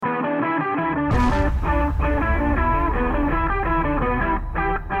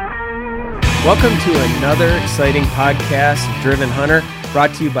Welcome to another exciting podcast, Driven Hunter,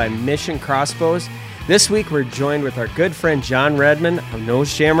 brought to you by Mission Crossbows. This week we're joined with our good friend John Redmond of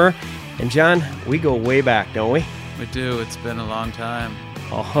Nose-Jammer. And John, we go way back, don't we? We do. It's been a long time.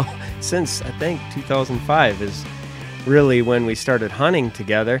 Oh, since I think 2005 is really when we started hunting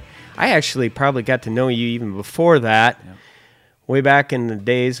together. I actually probably got to know you even before that, way back in the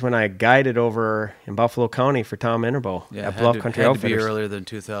days when I guided over in Buffalo County for Tom Interbo at Bluff Country Outfitters. Had to be Outfitters. earlier than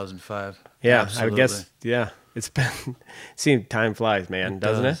 2005. Yeah, Absolutely. I guess, it's been, seems time flies, man,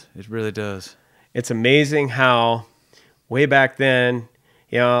 doesn't it? It really does. It's amazing how way back then,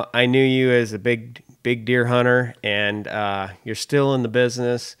 I knew you as a big deer hunter, and you're still in the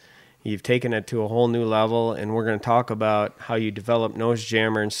business. You've taken it to a whole new level, and we're going to talk about how you develop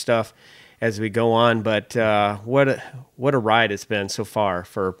Nose-Jammer and stuff as we go on. But what a ride it's been so far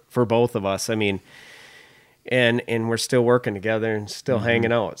for both of us. I mean, and we're still working together and still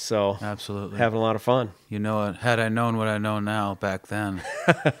hanging out. So Absolutely. having a lot of fun. You know it. Had I known what I know now back then,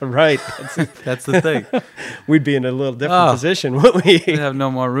 Right. that's the thing. We'd be in a little different position, wouldn't we? We'd have no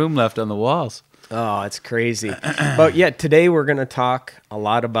more room left on the walls. Oh, it's crazy. But yeah, today we're going to talk a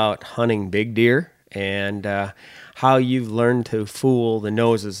lot about hunting big deer and how you've learned to fool the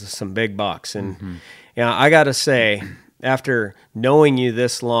noses of some big bucks. And I got to say, after knowing you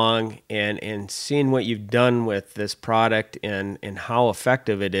this long and seeing what you've done with this product and how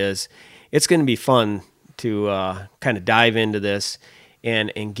effective it is, it's going to be fun to kind of dive into this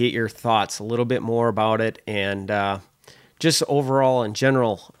and get your thoughts a little bit more about it and just overall in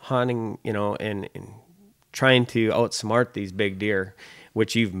general hunting, and trying to outsmart these big deer,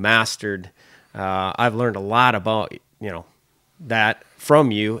 which you've mastered. I've learned a lot about, that from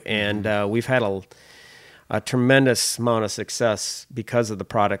you, and we've had a tremendous amount of success because of the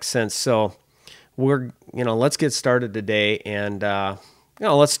product since. So let's get started today and,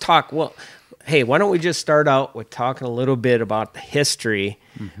 let's talk. Well, hey, why don't we just start out with talking a little bit about the history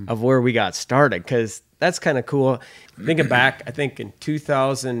of where we got started? Because that's kind of cool. Thinking back, I think in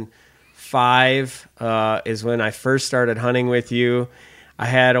 2005 is when I first started hunting with you. I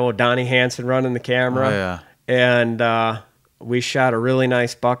had old Donnie Hansen running the camera. Oh, yeah. And we shot a really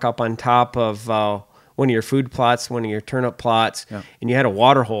nice buck up on top of one of your food plots, one of your turnip plots, and you had a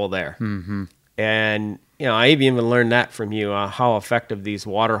water hole there. Mm-hmm. And, I even learned that from you, how effective these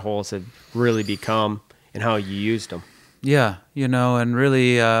water holes have really become and how you used them. Yeah, and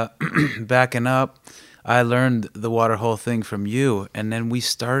really backing up, I learned the water hole thing from you, and then we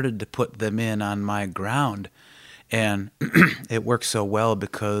started to put them in on my ground, and it works so well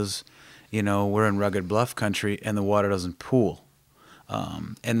because, we're in rugged bluff country and the water doesn't pool,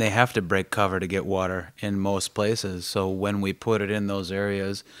 and they have to break cover to get water in most places. So when we put it in those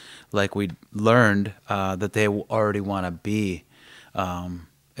areas, like we learned that they already want to be,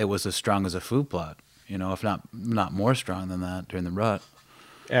 it was as strong as a food plot, if not more strong than that during the rut.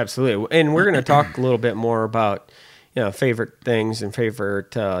 Absolutely. And we're going to talk a little bit more about, favorite things and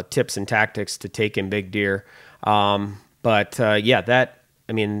favorite tips and tactics to take in big deer. But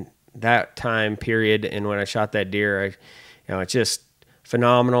that time period and when I shot that deer, it's just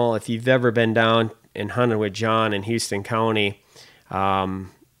phenomenal. If you've ever been down and hunted with John in Houston County,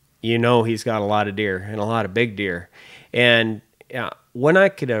 he's got a lot of deer and a lot of big deer. And what I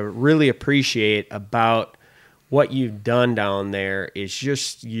could really appreciate about what you've done down there is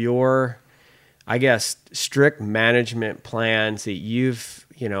just your, strict management plans that you've,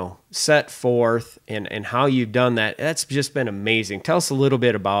 set forth and how you've done that. That's just been amazing. Tell us a little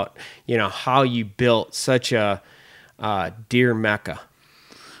bit about, how you built such a deer mecca.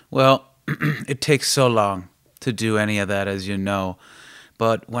 Well, it takes so long to do any of that, as you know.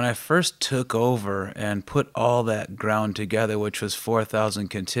 But when I first took over and put all that ground together, which was 4,000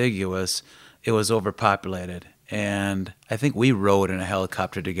 contiguous, it was overpopulated. And I think we rode in a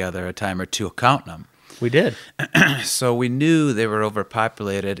helicopter together a time or two counting them. We did. So we knew they were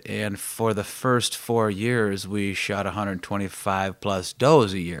overpopulated, and for the first 4 years, we shot 125 plus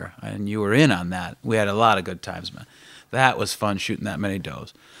does a year, and you were in on that. We had a lot of good times, man. That was fun shooting that many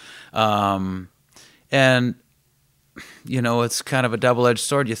does. And, it's kind of a double-edged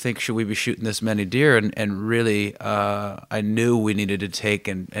sword. You think, should we be shooting this many deer? And really, I knew we needed to take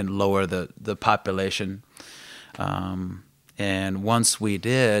and lower the population. And once we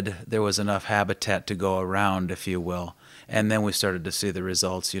did, there was enough habitat to go around, if you will. And then we started to see the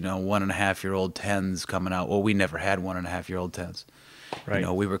results, 1.5-year-old tens coming out. Well, we never had 1.5-year-old tens. Right.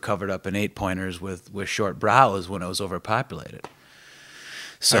 We were covered up in 8-pointers with short brows when it was overpopulated.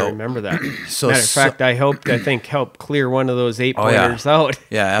 So I remember that. Matter of fact, I think helped clear one of those 8-pointers out.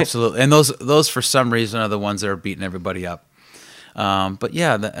 Yeah, absolutely. And those for some reason are the ones that are beating everybody up. But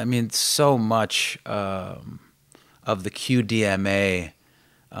yeah, I mean, so much of the QDMA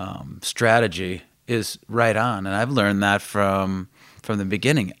strategy is right on, and I've learned that from the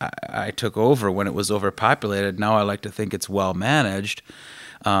beginning. I took over when it was overpopulated. Now I like to think it's well managed.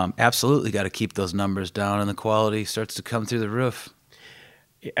 Absolutely got to keep those numbers down, and the quality starts to come through the roof.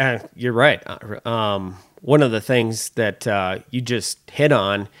 You're right. One of the things that you just hit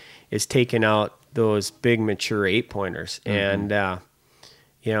on is taking out those big mature 8-pointers. And,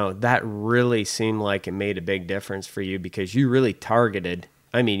 that really seemed like it made a big difference for you because you really targeted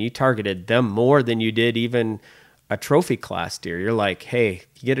them more than you did even a trophy class deer. You're like, hey,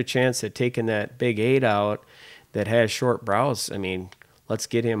 you get a chance at taking that big 8 out that has short brows. I mean, let's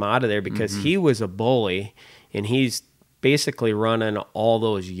get him out of there because he was a bully, and he's basically running all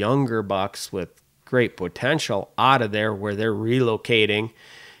those younger bucks with great potential out of there where they're relocating,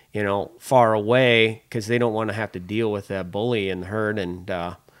 far away because they don't want to have to deal with that bully in the herd. And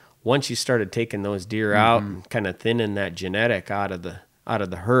once you started taking those deer out and kind of thinning that genetic out of the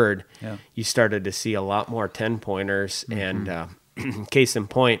herd, you started to see a lot more 10-pointers. And case in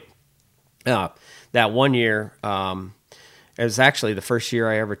point, that one year, it was actually the first year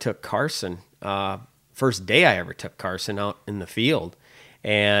I ever took Carson. First day I ever took Carson out in the field.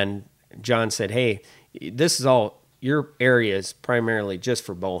 And John said, hey, this is all, your area is primarily just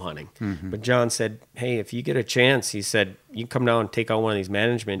for bow hunting. But John said, hey, if you get a chance, he said, you come down and take out one of these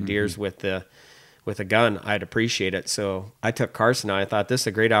management deers with a gun, I'd appreciate it. So I took Carson out. I thought this is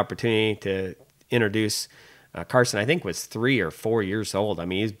a great opportunity to introduce Carson. I think was 3 or 4 years old. I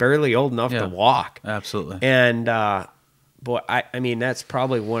mean, he's barely old enough to walk. Absolutely. And boy, I mean, that's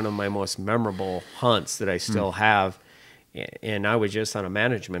probably one of my most memorable hunts that I still have. And I was just on a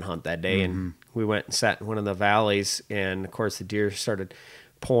management hunt that day, and we went and sat in one of the valleys, and of course the deer started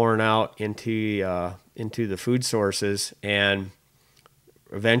pouring out into the food sources, and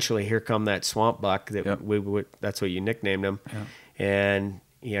eventually here come that swamp buck that that's what you nicknamed him. And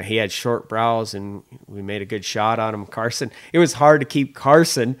he had short brows, and we made a good shot on him. Carson, it was hard to keep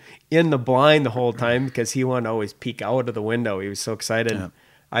Carson in the blind the whole time because he wanted to always peek out of the window. He was so excited.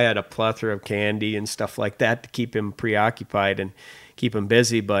 I had a plethora of candy and stuff like that to keep him preoccupied and keep him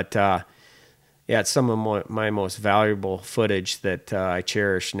busy. But it's some of my most valuable footage that I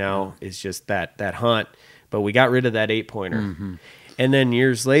cherish now is just that hunt. But we got rid of that 8-pointer. And then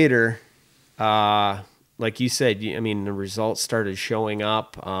years later, like you said, I mean, the results started showing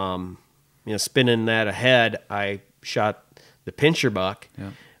up. Spinning that ahead, I shot the pincher buck,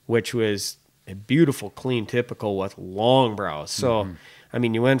 which was a beautiful, clean, typical with long brows. So, I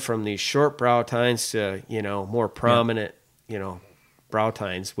mean, you went from these short brow tines to, more prominent, brow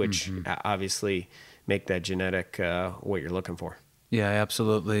tines, which obviously make that genetic what you're looking for. Yeah,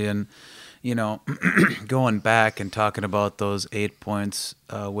 absolutely. And, going back and talking about those 8 points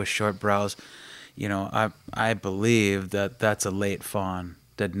with short brows, I believe that that's a late fawn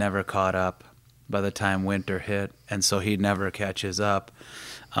that never caught up by the time winter hit, and so he never catches up.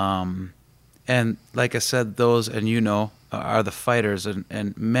 And like I said, those, and are the fighters,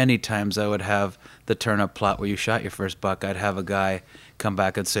 and many times I would have the turnip plot where you shot your first buck. I'd have a guy come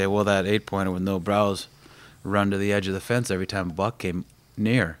back and say, well, that 8-pointer with no brows run to the edge of the fence every time a buck came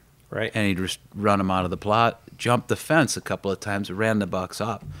near. Right. And he'd just run him out of the plot, jump the fence a couple of times, ran the bucks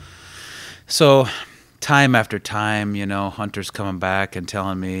up. So time after time, hunters coming back and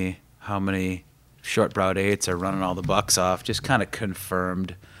telling me how many short-browed 8s are running all the bucks off just kind of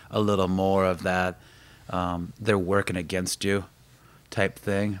confirmed a little more of that they're working against you type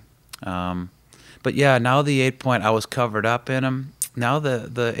thing. But yeah, now the 8-point, I was covered up in them. Now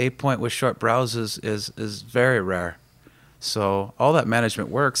the 8-point with short brows is very rare. So all that management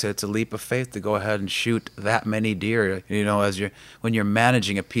works. It's a leap of faith to go ahead and shoot that many deer. When you're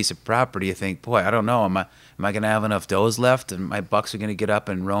managing a piece of property, you think, boy, I don't know, am I going to have enough does left, and my bucks are going to get up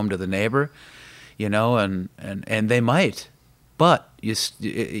and roam to the neighbor, and they might, but you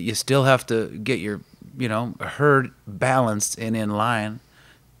still have to get your herd balanced and in line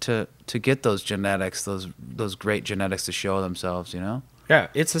to get those genetics, those great genetics to show themselves. Yeah,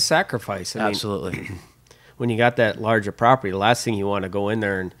 it's a sacrifice. Absolutely. When you got that larger property, the last thing you want to go in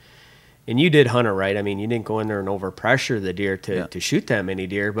there and you did hunt it right. I mean, you didn't go in there and overpressure the deer to shoot that many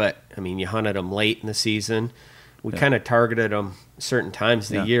deer, but I mean, you hunted them late in the season. We kind of targeted them certain times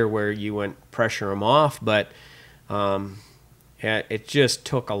of the year where you went pressure them off, but it just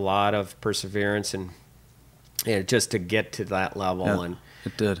took a lot of perseverance and just to get to that level. Yeah, and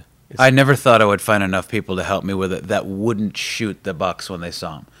it did. I never thought I would find enough people to help me with it that wouldn't shoot the bucks when they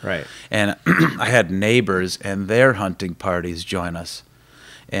saw them. Right. And I had neighbors and their hunting parties join us.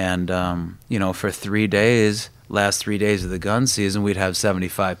 And, for 3 days, last 3 days of the gun season, we'd have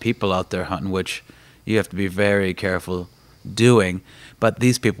 75 people out there hunting, which you have to be very careful doing. But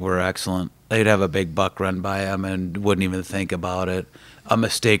these people were excellent. They'd have a big buck run by them and wouldn't even think about it. A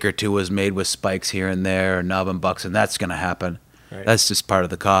mistake or two was made with spikes here and there, or nubbin bucks, and that's going to happen. Right. That's just part of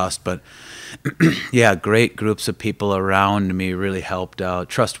the cost. But yeah, great groups of people around me really helped out.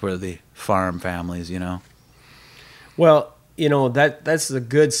 Trustworthy farm families, Well, that's a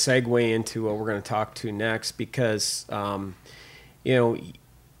good segue into what we're going to talk to next, because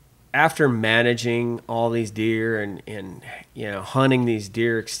after managing all these deer and hunting these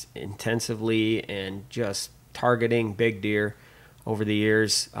deer intensively and just targeting big deer over the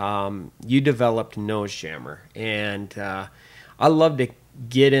years, you developed Nose Jammer, and I love to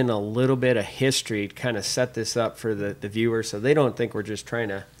get in a little bit of history to kind of set this up for the viewer, so they don't think we're just trying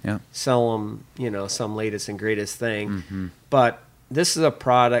to sell them some latest and greatest thing. Mm-hmm. But this is a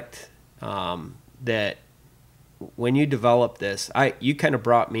product that when you developed this, you kind of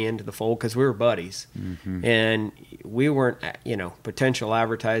brought me into the fold because we were buddies. Mm-hmm. And we weren't potential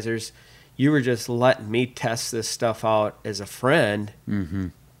advertisers. You were just letting me test this stuff out as a friend. Mm-hmm.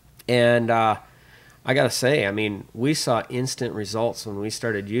 And I got to say, I mean, we saw instant results when we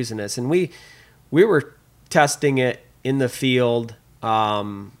started using this. And we were testing it in the field,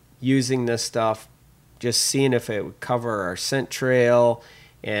 using this stuff, just seeing if it would cover our scent trail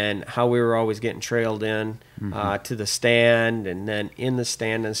and how we were always getting trailed in to the stand and then in the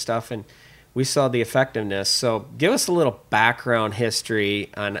stand and stuff. And we saw the effectiveness. So give us a little background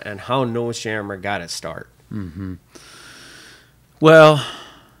history on how Nose Jammer got its start. Mm-hmm. Well,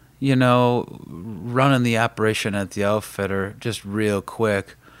 running the operation at the outfitter, just real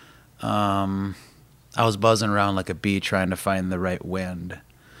quick, I was buzzing around like a bee trying to find the right wind.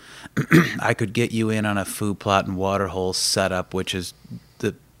 I could get you in on a food plot and water hole setup, which is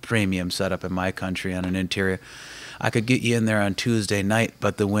the premium setup in my country on an interior. I could get you in there on Tuesday night,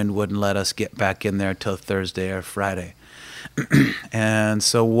 but the wind wouldn't let us get back in there until Thursday or Friday. And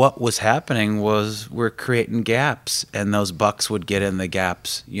so what was happening was we're creating gaps, and those bucks would get in the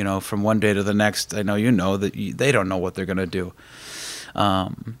gaps, from one day to the next. I know that they don't know what they're going to do.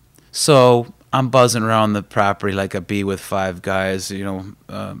 So I'm buzzing around the property like a bee with five guys,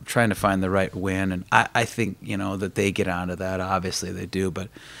 trying to find the right wind. And I think, that they get onto that. Obviously they do. But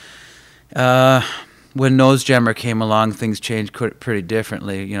when Nose Jammer came along, things changed pretty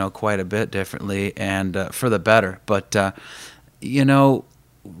differently, quite a bit differently, and for the better. But,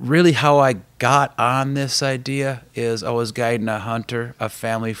 really how I got on this idea is I was guiding a hunter, a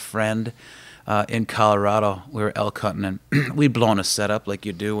family friend, in Colorado. We were elk hunting, and we'd blown a setup like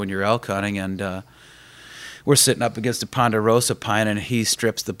you do when you're elk hunting, and we're sitting up against a ponderosa pine, and he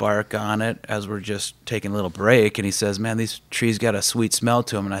strips the bark on it as we're just taking a little break, and he says, "Man, these trees got a sweet smell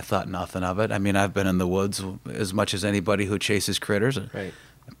to them," and I thought nothing of it. I mean, I've been in the woods as much as anybody who chases critters. Right.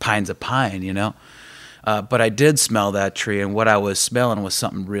 Pine's a pine, But I did smell that tree, and what I was smelling was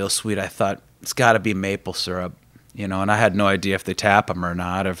something real sweet. I thought, it's got to be maple syrup. And I had no idea if they tap them or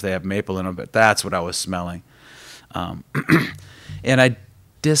not, or if they have maple in them, but that's what I was smelling. And I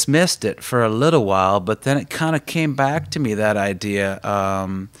dismissed it for a little while, but then it kind of came back to me, that idea,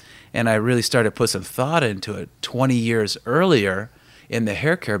 and I really started to put some thought into it. 20 years earlier in the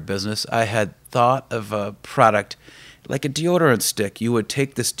hair care business, I had thought of a product like a deodorant stick. You would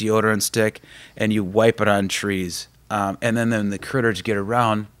take this deodorant stick and you wipe it on trees, and then when the critters get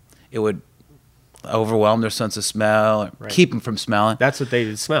around, it would overwhelm their sense of smell, right. Keep them from smelling. That's what they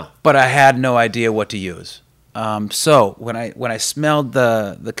did smell. But I had no idea what to use. So when I smelled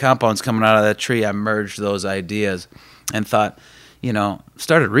the compounds coming out of that tree, I merged those ideas and thought,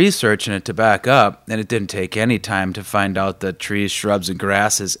 started researching it to back up, and it didn't take any time to find out that trees, shrubs, and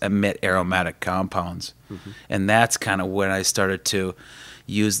grasses emit aromatic compounds. Mm-hmm. And that's kind of when I started to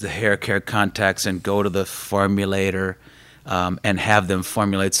use the hair care contacts and go to the formulator and have them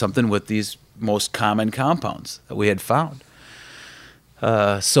formulate something with these most common compounds that we had found.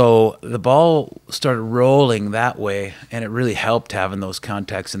 So the ball started rolling that way, and it really helped having those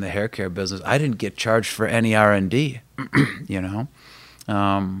contacts in the hair care business. I didn't get charged for any R&D,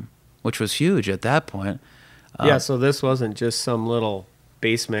 which was huge at that point. So this wasn't just some little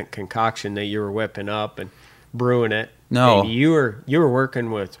basement concoction that you were whipping up and brewing it. No, and you were working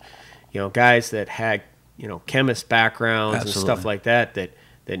with, guys that had, chemist backgrounds. Absolutely. And stuff like that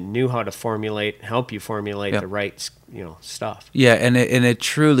knew how to help you formulate the right, stuff. Yeah, and it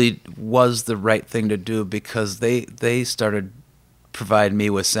truly was the right thing to do, because they started providing me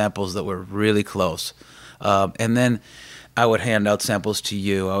with samples that were really close. And then I would hand out samples to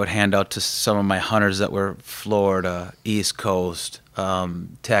you. I would hand out to some of my hunters that were Florida, East Coast,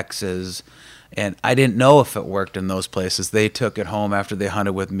 Texas, And I didn't know if it worked in those places. They took it home after they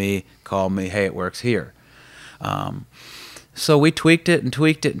hunted with me, called me, hey, it works here. So we tweaked it and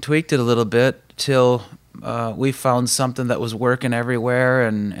tweaked it and tweaked it a little bit till we found something that was working everywhere,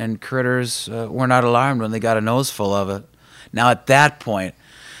 and critters were not alarmed when they got a nose full of it. Now at that point,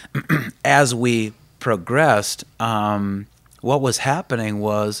 as we progressed, what was happening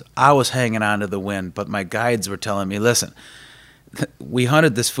was I was hanging on to the wind, but my guides were telling me, listen, we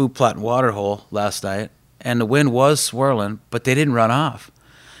hunted this food plot and water hole last night, and the wind was swirling, but they didn't run off.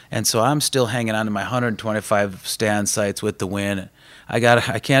 And so I'm still hanging on to my 125 stand sites with the wind.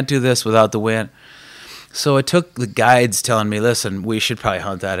 I can't do this without the wind. So it took the guides telling me, listen, we should probably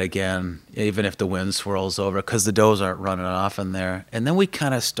hunt that again, even if the wind swirls over, because the does aren't running off in there. And then we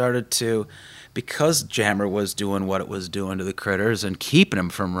kind of started to, because Jammer was doing what it was doing to the critters and keeping them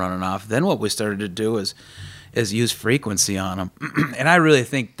from running off, then what we started to do is use frequency on them. And I really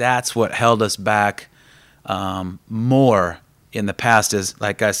think that's what held us back more in the past is,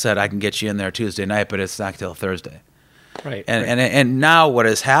 like I said, I can get you in there Tuesday night, but it's not till Thursday. Right. And now what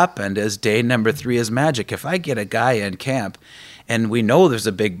has happened is day number 3 is magic. If I get a guy in camp and we know there's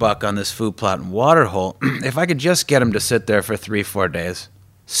a big buck on this food plot and water hole, if I could just get him to sit there for 3-4 days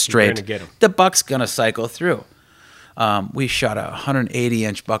straight, the buck's going to cycle through. We shot a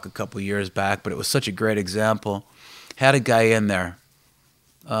 180-inch buck a couple years back, but it was such a great example. Had a guy in there.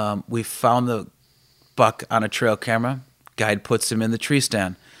 We found the buck on a trail camera. Guide puts him in the tree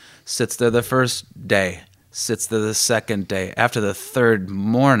stand. Sits there the first day. Sits there the second day. After the third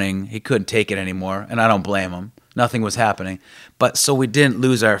morning, he couldn't take it anymore, and I don't blame him. Nothing was happening. But so we didn't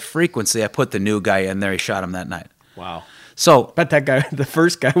lose our frequency. I put the new guy in there. He shot him that night. Wow. So, but that guy, the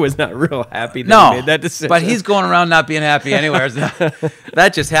first guy, was not real happy that he made that decision. But he's going around not being happy anywhere.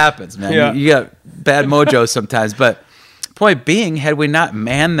 That just happens, man. Yeah. You got bad mojo sometimes. But point being, had we not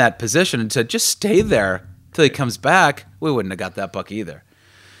manned that position and said, just stay there till he comes back, we wouldn't have got that buck either.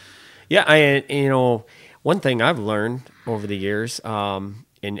 Yeah, one thing I've learned over the years, and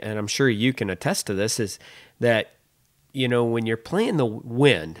I'm sure you can attest to this, is that, when you're playing the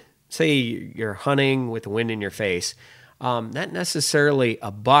wind, say you're hunting with the wind in your face, not necessarily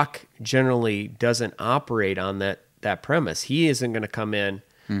a buck generally doesn't operate on that premise. He isn't going to come in,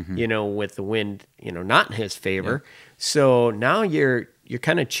 with the wind, not in his favor. Yeah. So now you're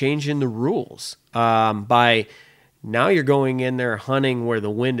kind of changing the rules by now you're going in there hunting where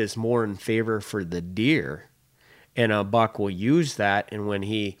the wind is more in favor for the deer, and a buck will use that. And when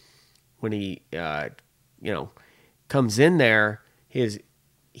he comes in there,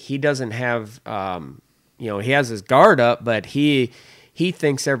 he doesn't have he has his guard up, but he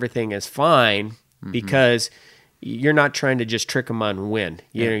thinks everything is fine because you're not trying to just trick him on wind.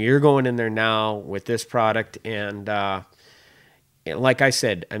 You're going in there now with this product, and like I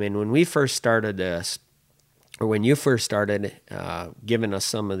said, I mean, when we first started this, or when you first started giving us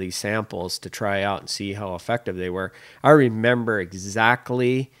some of these samples to try out and see how effective they were, I remember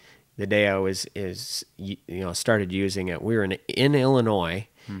exactly the day I was started using it. We were in Illinois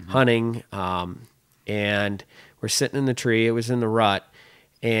hunting, and we're sitting in the tree. It was in the rut,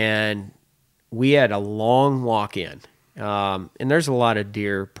 and we had a long walk in, and there's a lot of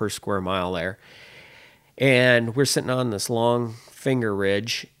deer per square mile there. And we're sitting on this long finger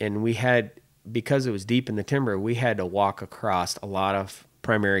ridge, and we had, because it was deep in the timber, we had to walk across a lot of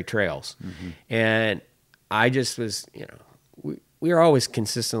primary trails. And I just was, we were always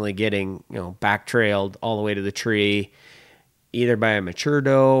consistently getting, back trailed all the way to the tree, either by a mature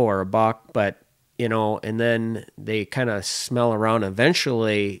doe or a buck, but, and then they kind of smell around,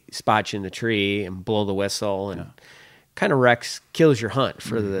 eventually spot you in the tree and blow the whistle, and kind of kills your hunt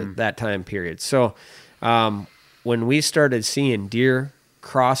for that time period. So when we started seeing deer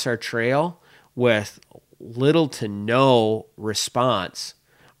cross our trail with little to no response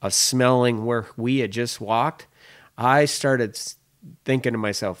of smelling where we had just walked, I started thinking to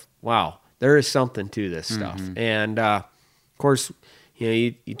myself, wow, there is something to this stuff. And of course,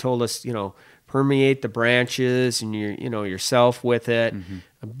 you told us, permeate the branches and yourself with it,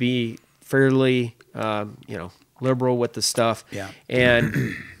 be fairly, liberal with the stuff. Yeah.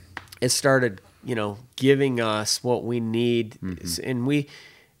 And it started, giving us what we need.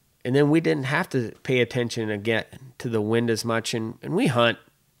 And then we didn't have to pay attention again to the wind as much. And we hunt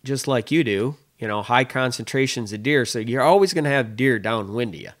just like you do, high concentrations of deer. So you're always going to have deer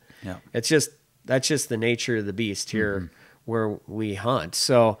downwind of you. Yeah. That's just the nature of the beast here where we hunt.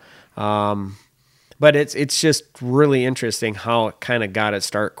 So, but it's just really interesting how it kind of got its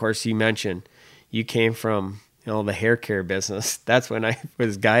start. Of course, you mentioned you came from, the hair care business. That's when I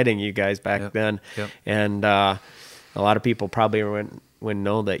was guiding you guys back then. Yep. And a lot of people probably went, wouldn't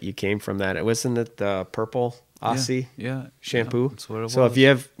know that you came from that. It wasn't it the purple Aussie Yeah, shampoo. that's what it So was. if you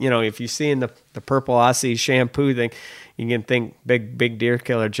have, if you see in the purple Aussie shampoo thing, you can think big deer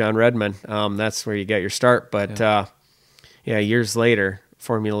killer John Redmond. That's where you get your start. But years later,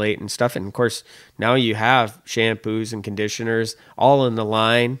 formulate and stuff. And of course, now you have shampoos and conditioners all in the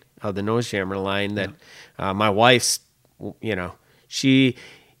line of the Nose Jammer line that my wife's, she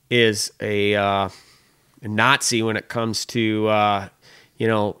is a Nazi when it comes to,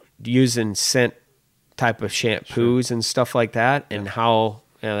 using scent type of shampoos and stuff like that, and how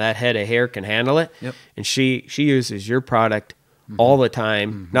that head of hair can handle it. Yep. And she uses your product all the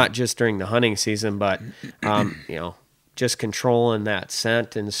time, not just during the hunting season, but just controlling that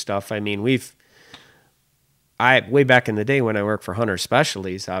scent and stuff. I mean, way back in the day when I worked for Hunter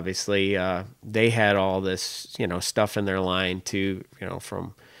Specialties, obviously, they had all this, stuff in their line too,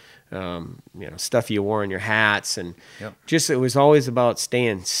 from, stuff you wore in your hats, and just, it was always about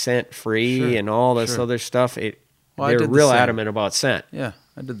staying scent free and all this other stuff. They're real adamant about scent. Yeah,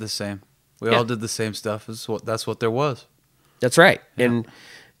 I did the same. We all did the same stuff. That's what there was. That's right. Yeah. And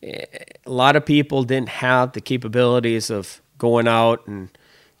a lot of people didn't have the capabilities of going out and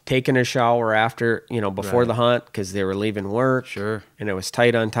taking a shower after, before the hunt, because they were leaving work. Sure. And it was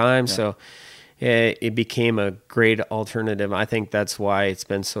tight on time. Yeah. So it became a great alternative. I think that's why it's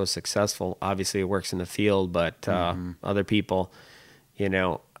been so successful. Obviously, it works in the field, but other people,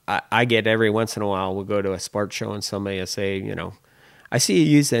 I get every once in a while, we'll go to a sports show and somebody will say, I see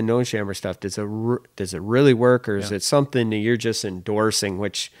you use that Nose Jammer stuff. Does it really work, or is it something that you're just endorsing?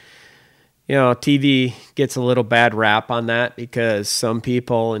 Which, TV gets a little bad rap on that, because some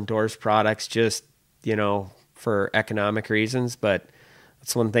people endorse products just, for economic reasons. But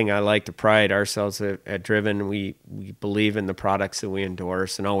that's one thing I like to pride ourselves at Driven. We believe in the products that we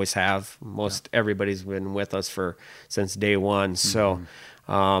endorse, and always have. Everybody's been with us since day one. So,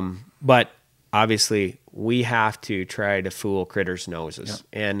 but obviously, we have to try to fool critters' noses,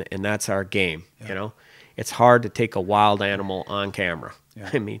 and that's our game. It's hard to take a wild animal on camera.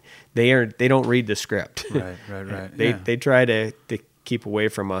 I mean, they don't read the script. Right. They try to keep away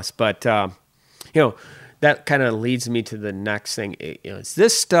from us, but that kind of leads me to the next thing. Is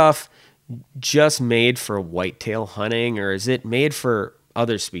this stuff just made for whitetail hunting, or is it made for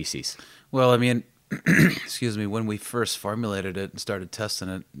other species? Well, I mean, excuse me, when we first formulated it and started testing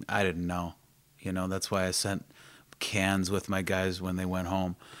it, I didn't know. That's why I sent cans with my guys when they went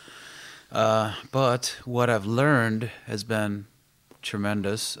home. But what I've learned has been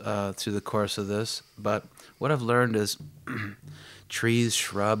tremendous through the course of this. But what I've learned is trees,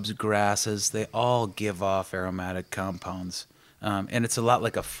 shrubs, grasses, they all give off aromatic compounds. And it's a lot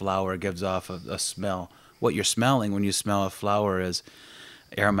like a flower gives off a smell. What you're smelling when you smell a flower is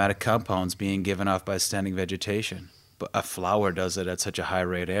aromatic compounds being given off by standing vegetation. But a flower does it at such a high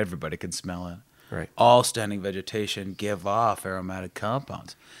rate, everybody can smell it. Right. All standing vegetation give off aromatic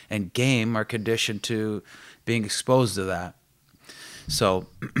compounds, and game are conditioned to being exposed to that. So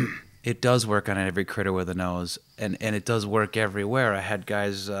it does work on every critter with a nose, and it does work everywhere. I had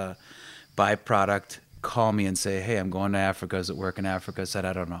guys buy product, call me and say, hey, I'm going to Africa. Does it work in Africa? I said,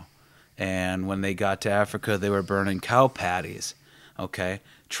 I don't know. And when they got to Africa, they were burning cow patties,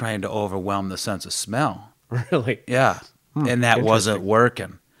 trying to overwhelm the sense of smell. Really? Yeah. And that wasn't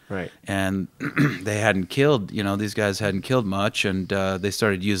working. Right. And they hadn't killed, these guys hadn't killed much, and they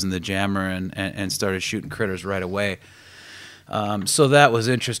started using the jammer and started shooting critters right away. So that was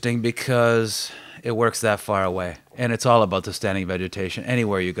interesting because it works that far away. And it's all about the standing vegetation.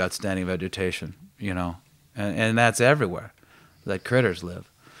 Anywhere you got standing vegetation, and that's everywhere that critters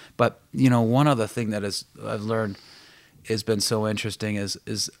live. But, one other thing that I've learned has been so interesting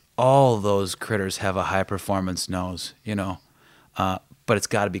is all those critters have a high performance nose, but it's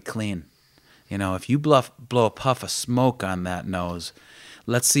got to be clean. If you blow a puff of smoke on that nose,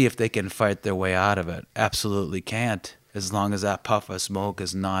 let's see if they can fight their way out of it. Absolutely can't, as long as that puff of smoke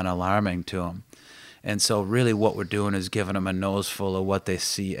is non-alarming to them. And so really what we're doing is giving them a nose full of what they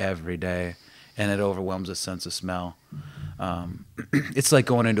see every day, and it overwhelms a sense of smell. It's like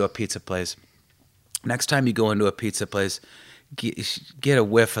going into a pizza place. Next time you go into a pizza place, get a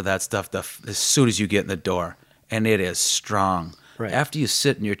whiff of that stuff as soon as you get in the door, and it is strong. Right. After you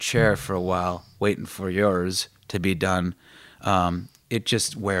sit in your chair for a while, waiting for yours to be done, it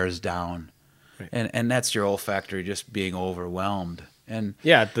just wears down. Right. And that's your olfactory just being overwhelmed. And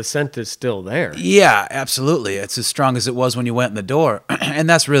yeah, the scent is still there. Yeah, absolutely. It's as strong as it was when you went in the door. And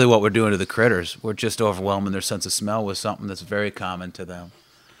that's really what we're doing to the critters. We're just overwhelming their sense of smell with something that's very common to them.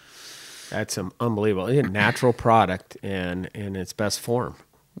 That's unbelievable. It's a natural product in its best form.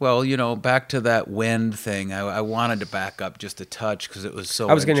 Well, back to that wind thing. I wanted to back up just a touch because it was so.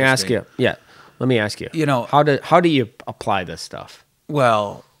 I was going to ask you. Yeah, let me ask you. How do you apply this stuff?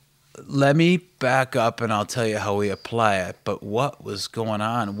 Well, let me back up and I'll tell you how we apply it. But what was going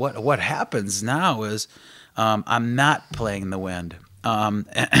on? What happens now is I'm not playing the wind.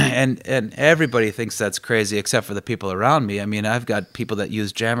 And everybody thinks that's crazy except for the people around me. I mean, I've got people that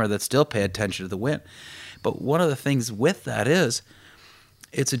use jammer that still pay attention to the wind. But one of the things with that is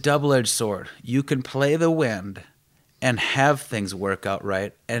it's a double-edged sword. You can play the wind and have things work out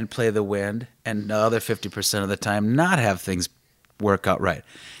right, and play the wind and the other 50% of the time not have things work out right.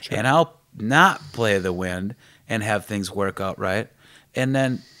 Sure. And I'll not play the wind and have things work out right. And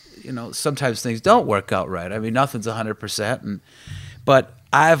then, sometimes things don't work out right. I mean, nothing's 100%. But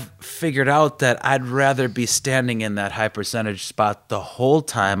I've figured out that I'd rather be standing in that high percentage spot the whole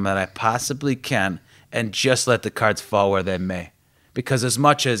time that I possibly can and just let the cards fall where they may. Because as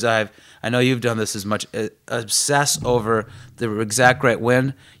much as I know you've done this as much, obsess over the exact right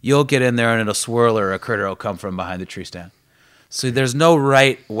wind, you'll get in there and it'll swirl or a critter will come from behind the tree stand. So there's no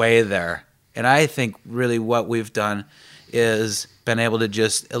right way there. And I think really what we've done is been able to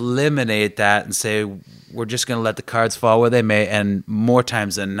just eliminate that and say we're just going to let the cards fall where they may, and more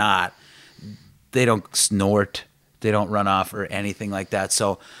times than not, they don't snort, they don't run off or anything like that.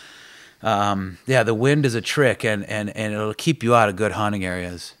 So the wind is a trick, and it'll keep you out of good hunting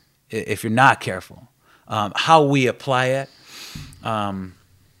areas if you're not careful. How we apply it,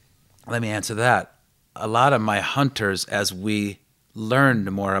 let me answer that. A lot of my hunters, as we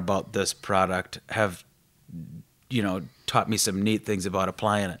learned more about this product, have taught me some neat things about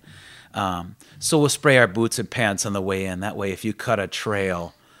applying it. So we'll spray our boots and pants on the way in. That way, if you cut a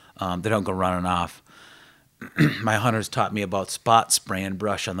trail, they don't go running off. My hunters taught me about spot spraying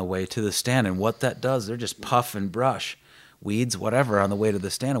brush on the way to the stand, and what that does, they're just puffing brush, weeds, whatever, on the way to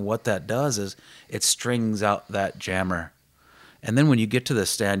the stand, and what that does is it strings out that jammer. And then when you get to the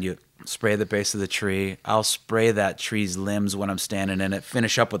stand, you spray the base of the tree. I'll spray that tree's limbs when I'm standing in it,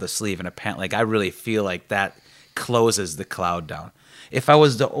 finish up with a sleeve and a pant leg. I really feel like that closes the cloud down. If I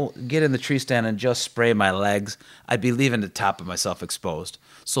was to get in the tree stand and just spray my legs, I'd be leaving the top of myself exposed.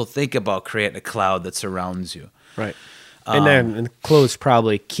 So think about creating a cloud that surrounds you. Right. And then clothes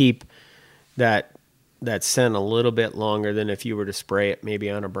probably keep that scent a little bit longer than if you were to spray it maybe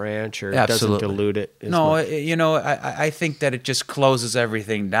on a branch, or Absolutely. It doesn't dilute it as much. much. I think that it just closes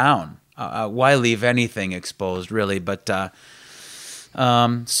everything down. Why leave anything exposed, really? But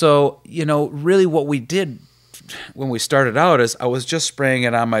really what we did when we started out is I was just spraying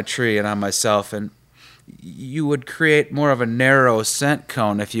it on my tree and on myself, and you would create more of a narrow scent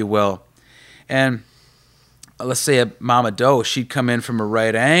cone, if you will. And let's say a mama doe, she'd come in from a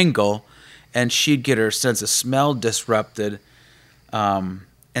right angle, and she'd get her sense of smell disrupted and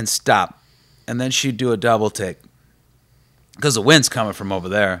stop. And then she'd do a double take because the wind's coming from over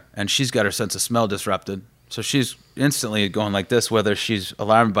there, and she's got her sense of smell disrupted. So she's instantly going like this, whether she's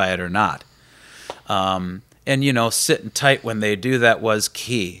alarmed by it or not. And, sitting tight when they do that was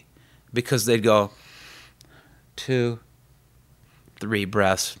key, because they'd go 2, 3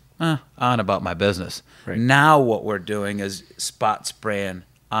 breaths, on about my business. Right. Now what we're doing is spot spraying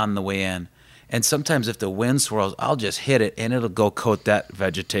on the way in. And sometimes if the wind swirls, I'll just hit it and it'll go coat that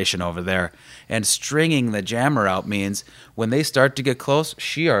vegetation over there. And stringing the jammer out means when they start to get close,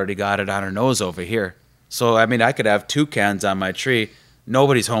 she already got it on her nose over here. So, I mean, I could have toucans on my tree.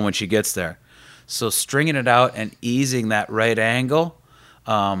 Nobody's home when she gets there. So stringing it out and easing that right angle,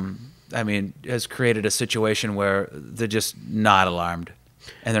 has created a situation where they're just not alarmed.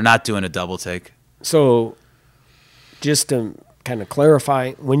 And they're not doing a double take. So just to kind of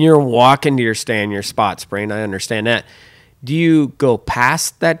clarify, when you're walking to your stand, your spot spraying, I understand that. Do you go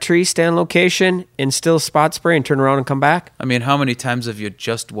past that tree stand location and still spot spray and turn around and come back? I mean, how many times have you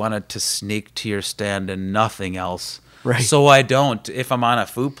just wanted to sneak to your stand and nothing else? Right. So I don't. If I'm on a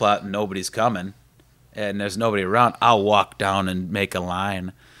food plot and nobody's coming and there's nobody around, I'll walk down and make a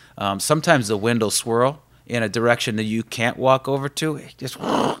line. Sometimes the wind will swirl in a direction that you can't walk over to. Just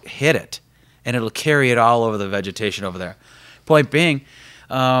hit it, and it'll carry it all over the vegetation over there. Point being,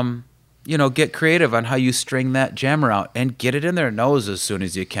 get creative on how you string that jammer out and get it in their nose as soon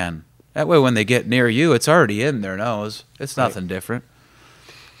as you can. That way when they get near you, it's already in their nose. It's nothing different.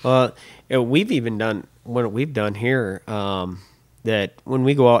 We've even done what we've done here, that when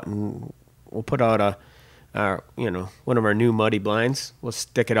we go out and we'll put out one of our new muddy blinds, we'll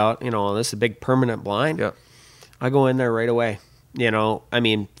stick it out, this is a big permanent blind. Yep. I go in there right away.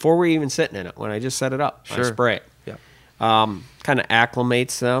 Before we're even sitting in it, when I just set it up, sure. I spray it. Yeah. Kind of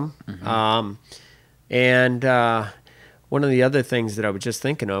acclimates them. Mm-hmm. one of the other things that I was just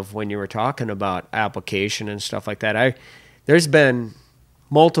thinking of when you were talking about application and stuff like that, there's been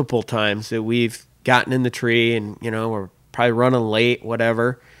multiple times that we've gotten in the tree and, we're probably running late,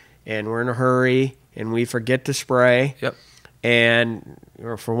 whatever, and we're in a hurry and we forget to spray. Yep. And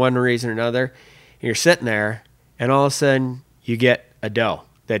or for one reason or another, and you're sitting there and all of a sudden you get a doe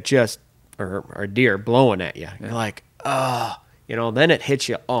that just, or a deer blowing at you. Yeah. You're like, oh, then it hits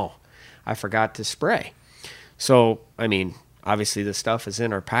you. Oh, I forgot to spray. So, I mean, obviously the stuff is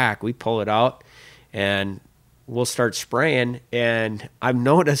in our pack. We pull it out and we'll start spraying. And I've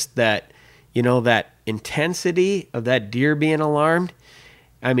noticed that, that intensity of that deer being alarmed,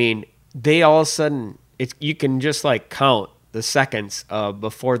 I mean, they all of a sudden, you can just like count the seconds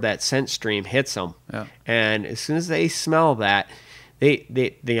before that scent stream hits them. Yeah. And as soon as they smell that,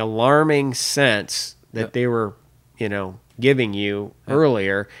 the alarming sense that they were, giving you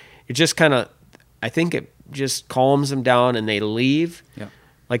earlier, it just kind of, I think it just calms them down and they leave. Yeah.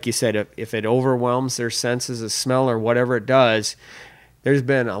 Like you said, if it overwhelms their senses of smell or whatever it does, there's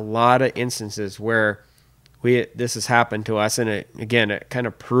been a lot of instances where this has happened to us, and it kind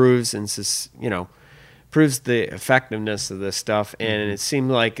of proves proves the effectiveness of this stuff, and it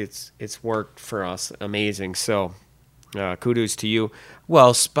seemed like it's worked for us amazing. So kudos to you.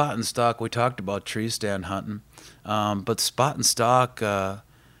 Well, spot and stalk, we talked about tree stand hunting, but spot and stalk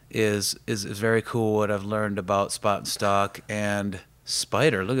is very cool. What I've learned about spot and stalk and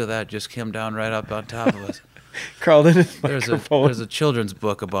spider. Look at that, just came down right up on top of us. Crawled in his microphone. There's a children's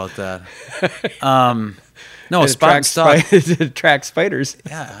book about that. No, spot and stalk. It attracts spiders.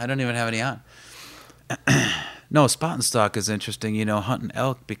 Yeah, I don't even have any on. No, spot and stalk is interesting, hunting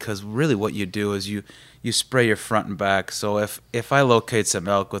elk, because really what you do is you spray your front and back. So if I locate some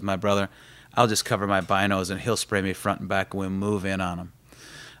elk with my brother, I'll just cover my binos and he'll spray me front and back and we move in on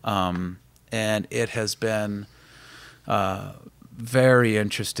them. And it has been very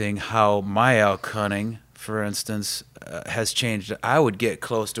interesting how my elk hunting, for instance, has changed. I would get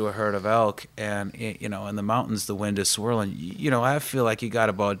close to a herd of elk, and in the mountains the wind is swirling. I feel like you got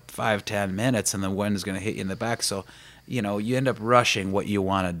about 5-10 minutes, and the wind is going to hit you in the back. So, you end up rushing what you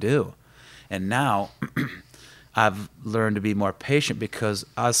want to do. And now, I've learned to be more patient, because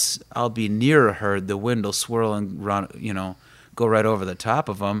I'll be near a herd, the wind will swirl and run, go right over the top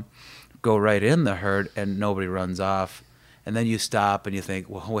of them, go right in the herd, and nobody runs off. And then you stop and you think,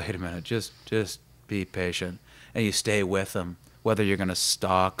 well, wait a minute, just be patient, and you stay with them, whether you're going to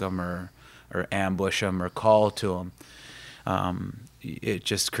stalk them or ambush them or call to them. It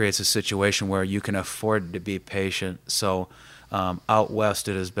just creates a situation where you can afford to be patient. So out west,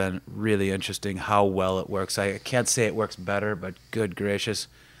 it has been really interesting how well it works. I can't say it works better, but good gracious,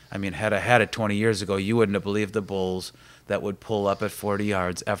 I mean, had I had it 20 years ago, you wouldn't have believed the bulls that would pull up at 40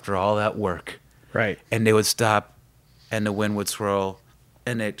 yards after all that work. Right. And they would stop, and the wind would swirl,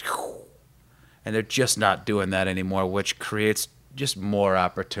 and they're just not doing that anymore, which creates just more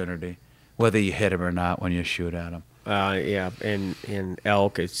opportunity, whether you hit them or not when you shoot at them. Yeah, and in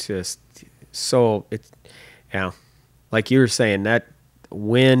elk, it's just so like you were saying, that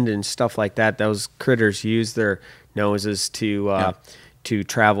wind and stuff like that. Those critters use their noses to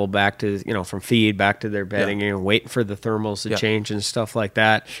travel back to from feed back to their bedding, waiting for the thermals to change and stuff like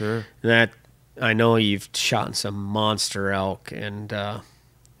that. Sure. And that, I know you've shot some monster elk, and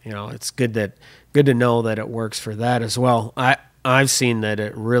it's good to know that it works for that as well. I've seen that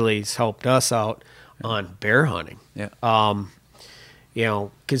it really has helped us out on bear hunting. Yeah.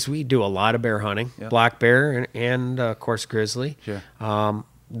 Because we do a lot of bear hunting, black bear and of course grizzly. Sure.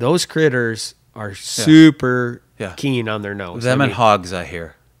 Those critters are super keen on their nose. Them and hogs, I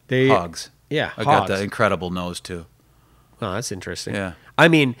hear. Hogs. Yeah, I got the incredible nose too. Oh, that's interesting. Yeah. I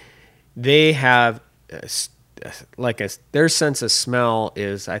mean, they have their sense of smell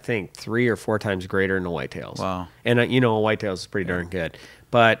is, I think, 3 or 4 times greater than the whitetails. Wow. And whitetails is pretty darn good.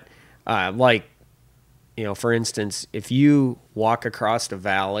 But for instance, if you walk across a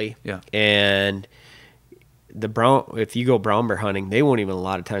valley and if you go brown bear hunting, they won't even a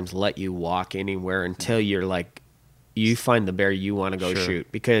lot of times let you walk anywhere until you find the bear you want to go shoot,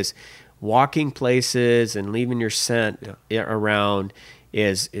 because walking places and leaving your scent around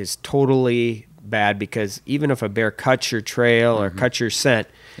is totally bad, because even if a bear cuts your trail or cuts your scent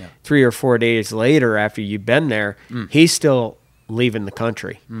 3 or 4 days later after you've been there, he's still leaving the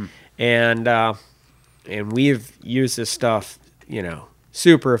country. And we've used this stuff,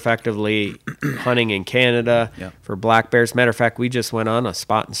 super effectively hunting in Canada for black bears. Matter of fact, we just went on a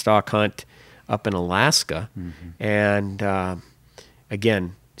spot and stalk hunt up in Alaska. And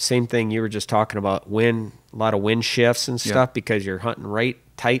again, same thing you were just talking about, a lot of wind shifts and stuff, because you're hunting right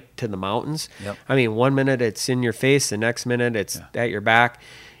tight to the mountains. Yep. I mean, 1 minute it's in your face, the next minute it's at your back.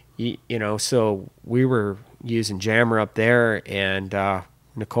 You know, so we were using jammer up there, and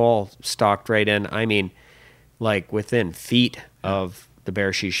Nicole stalked right in. I mean, like within feet of the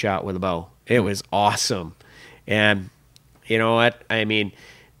bear she shot with a bow. It was awesome. And you know what? I mean,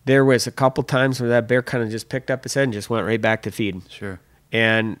 there was a couple times where that bear kind of just picked up his head and just went right back to feeding. Sure.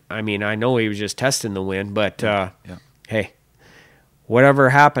 And I mean, I know he was just testing the wind, but hey, whatever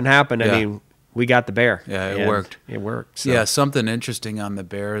happened. Yeah. I mean, we got the bear. Yeah, it worked. It worked. So. Yeah, something interesting on the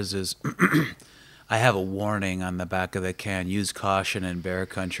bears is I have a warning on the back of the can, use caution in bear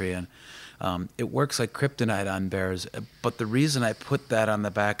country, and it works like kryptonite on bears. But the reason I put that on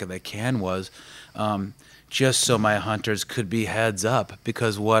the back of the can was just so my hunters could be heads up,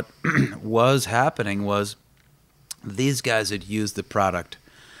 because what was happening was these guys had used the product,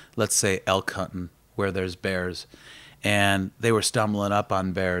 let's say elk hunting, where there's bears, and they were stumbling up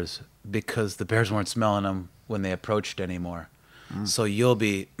on bears because the bears weren't smelling them when they approached anymore. So you'll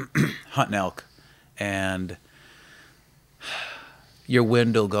be hunting elk, and your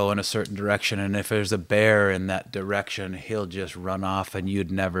wind will go in a certain direction, and if there's a bear in that direction, he'll just run off, and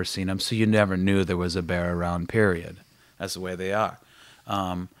you'd never seen him, so you never knew there was a bear around, period. That's the way they are.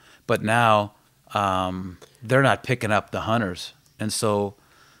 But now they're not picking up the hunters, and so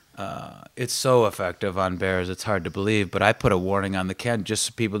it's so effective on bears, it's hard to believe. But I put a warning on the can just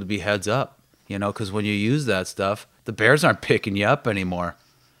for people to be heads up, you know, because when you use that stuff, the bears aren't picking you up anymore,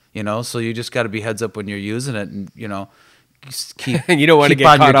 you know, so you just got to be heads up when you're using it, and, you know, keep you don't want to keep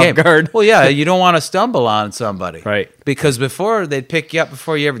get on your caught game. off guard. Well, yeah, you don't want to stumble on somebody. Right. Because before, they'd pick you up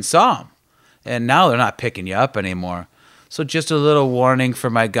before you even saw them, and now they're not picking you up anymore. So just a little warning for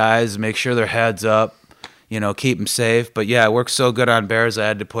my guys, make sure they're heads up, you know, keep them safe. But yeah, it works so good on bears, I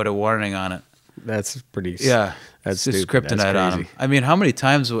had to put a warning on it. That's pretty. Yeah, that's it's just stupid. kryptonite That's on crazy. them. I mean, how many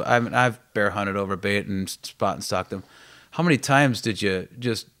times? I've bear hunted over bait and spot and stalked them. How many times did you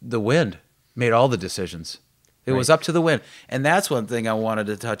just the wind made all the decisions? It was up to the wind, and that's one thing I wanted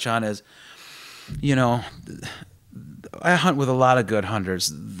to touch on is, you know, I hunt with a lot of good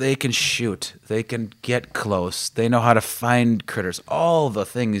hunters. They can shoot, they can get close, they know how to find critters, all the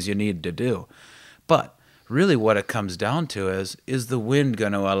things you need to do, but really what it comes down to is the wind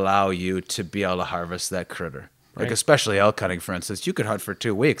going to allow you to be able to harvest that critter? Like, Right. especially elk hunting, for instance, you could hunt for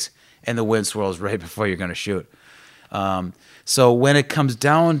 2 weeks and the wind swirls right before you're going to shoot. So when it comes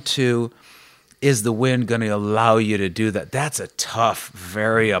down to, is the wind going to allow you to do that? That's a tough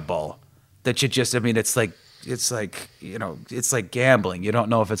variable that you just, I mean, it's like, you know, it's like gambling. You don't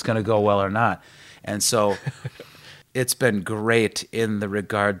know if it's going to go well or not. And so it's been great in the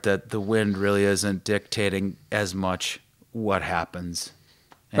regard that the wind really isn't dictating as much what happens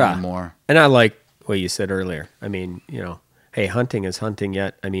anymore. And I like what you said earlier. I mean, you know, hey, hunting is hunting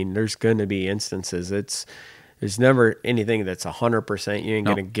yet. I mean, there's going to be instances. There's never anything that's 100%. You ain't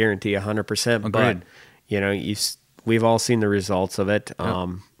No. going to guarantee 100%. But, Agreed. you know, we've all seen the results of it.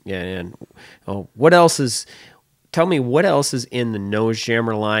 Yeah, and what else is... Tell me what else is in the nose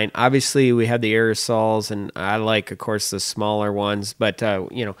jammer line. Obviously, we have the aerosols, and I like, of course, the smaller ones. But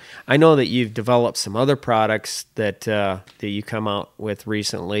you know, I know that you've developed some other products that you come out with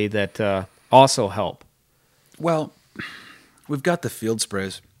recently that also help. Well, we've got the field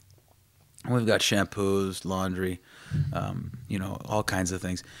sprays. We've got shampoos, laundry, you know, all kinds of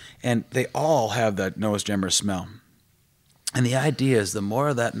things. And they all have that nose jammer smell. And the idea is the more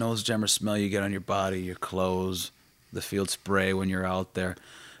of that nose jammer smell you get on your body, your clothes, the field spray when you're out there,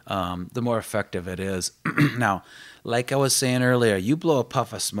 the more effective it is. Now, like I was saying earlier, you blow a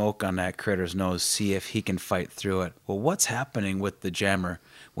puff of smoke on that critter's nose, see if he can fight through it. Well, what's happening with the jammer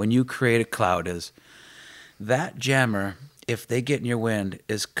when you create a cloud is that jammer, if they get in your wind,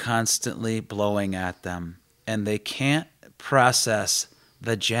 is constantly blowing at them, and they can't process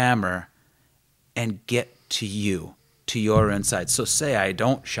the jammer and get to you, to your inside. So say I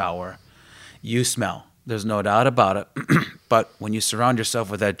don't shower, you smell. There's no doubt about it. But when you surround yourself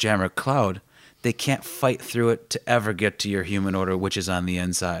with that jammer cloud, they can't fight through it to ever get to your human odor, which is on the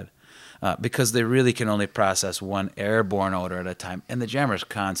inside. Because they really can only process one airborne odor at a time, and the jammer's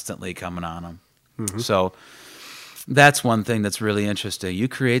constantly coming on them. Mm-hmm. So that's one thing that's really interesting. You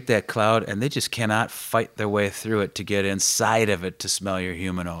create that cloud, and they just cannot fight their way through it to get inside of it to smell your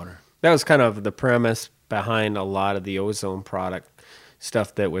human odor. That was kind of the premise behind a lot of the ozone product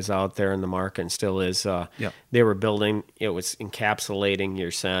stuff that was out there in the market and still is. Yep. They were building, it was encapsulating your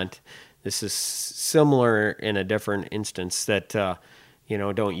scent. This is similar in a different instance that, you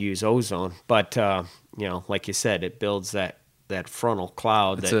know, don't use ozone. But, you know, like you said, it builds that frontal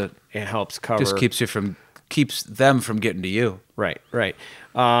cloud That's that it helps cover. Just keeps you from keeps them from getting to you. Right, right.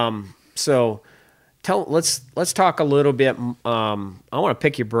 So let's talk a little bit. I want to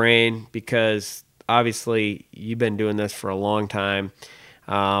pick your brain because obviously you've been doing this for a long time.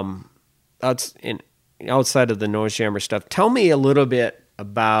 Outside of the nose jammer stuff, tell me a little bit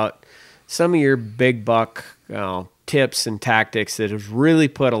about some of your big buck tips and tactics that have really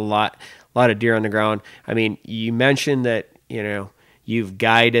put a lot of deer on the ground. I mean, you mentioned that you've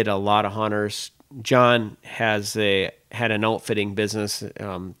guided a lot of hunters. John had an outfitting business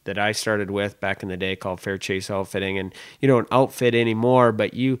that I started with back in the day called Fair Chase Outfitting, and you don't outfit anymore,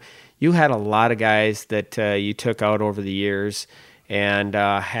 but you had a lot of guys that you took out over the years, and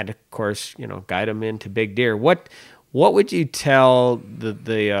had, of course, guide them into big deer. What would you tell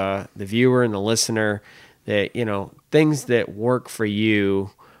the viewer and the listener that things that work for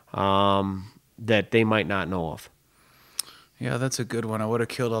you that they might not know of? Yeah, that's a good one. I would have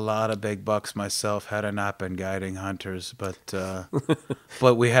killed a lot of big bucks myself had I not been guiding hunters, but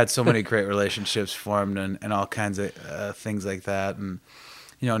but we had so many great relationships formed and all kinds of things like that. And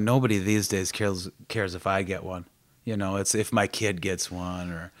nobody these days cares if I get one. It's if my kid gets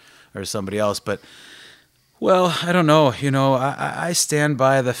one or somebody else. But well, I don't know. I stand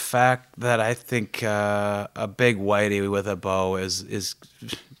by the fact that I think a big whitey with a bow is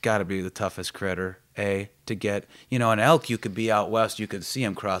got to be the toughest critter. To get, an elk, you could be out west, you could see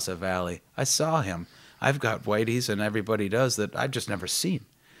him cross a valley. I saw him. I've got whiteys, and everybody does, that I've just never seen.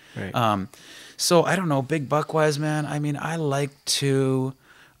 Right. So I don't know, big buck wise, man. I mean, I like to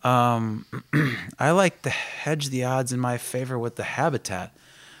hedge the odds in my favor with the habitat.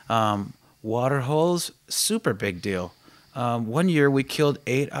 Water holes, super big deal. One year we killed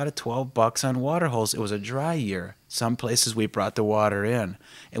 8 out of 12 bucks on water holes. It was a dry year. Some places we brought the water in.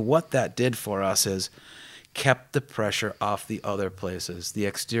 And what that did for us is kept the pressure off the other places, the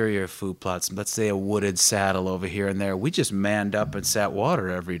exterior food plots. Let's say a wooded saddle over here and there. We just manned up and sat water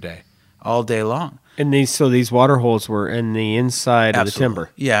every day, all day long. And these water holes were in the inside of the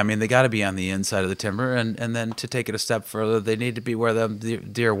timber. Yeah, I mean, they got to be on the inside of the timber. And then to take it a step further, they need to be where the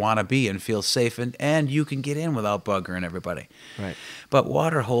deer want to be and feel safe. And you can get in without buggering everybody. Right. But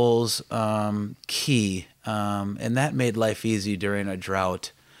water holes, key. And that made life easy during a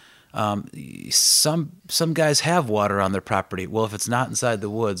drought. Some guys have water on their property. Well, if it's not inside the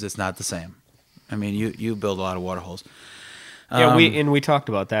woods, it's not the same. I mean, you build a lot of water holes. Yeah, we talked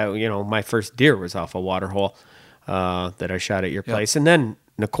about that. My first deer was off a water hole that I shot at your place, and then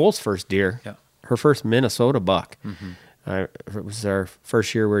Nicole's first deer, her first Minnesota buck. Mm-hmm. It was our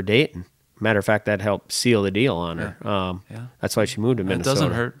first year we were dating. Matter of fact, that helped seal the deal on her. That's why she moved to Minnesota. It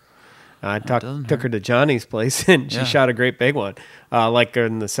doesn't hurt. I took her to Johnny's place, and she shot a great big one, like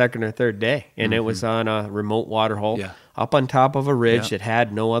on the second or third day. And it was on a remote water hole up on top of a ridge that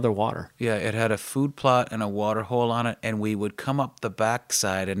had no other water. Yeah, it had a food plot and a water hole on it, and we would come up the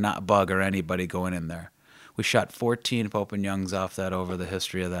backside and not bugger anybody going in there. We shot 14 Pope and Youngs off that over the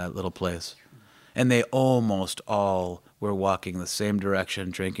history of that little place. And they almost all were walking the same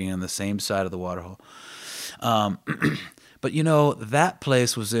direction, drinking on the same side of the water hole. But, that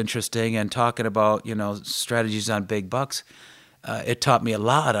place was interesting, and talking about, strategies on big bucks, it taught me a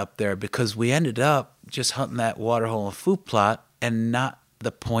lot up there because we ended up just hunting that water hole and food plot and not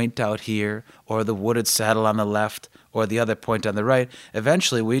the point out here or the wooded saddle on the left or the other point on the right.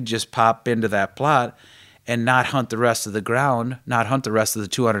 Eventually, we'd just pop into that plot and not hunt the rest of the ground, not hunt the rest of the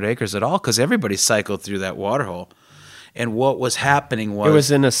 200 acres at all because everybody cycled through that water hole. And what was happening was... It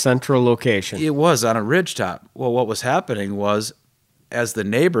was in a central location. It was on a ridgetop. Well, what was happening was, as the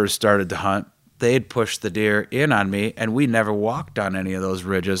neighbors started to hunt, they'd push the deer in on me, and we never walked on any of those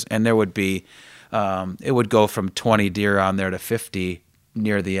ridges. And there would be... it would go from 20 deer on there to 50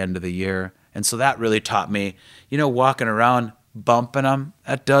 near the end of the year. And so that really taught me, walking around, bumping them,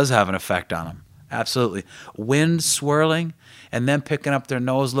 that does have an effect on them. Absolutely. Wind swirling, and then picking up their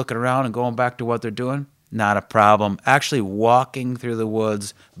nose, looking around, and going back to what they're doing. Not a problem. Actually walking through the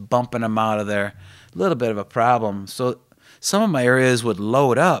woods, bumping them out of there, a little bit of a problem. So some of my areas would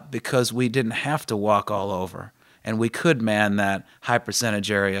load up because we didn't have to walk all over. And we could man that high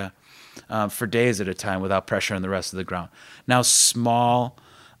percentage area for days at a time without pressuring the rest of the ground. Now, small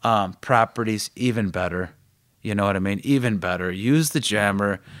properties, even better. You know what I mean? Even better. Use the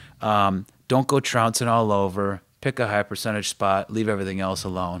jammer. Don't go trouncing all over. Pick a high percentage spot. Leave everything else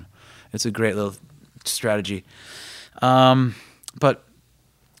alone. It's a great little strategy. But,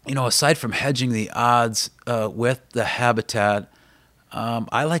 aside from hedging the odds with the habitat,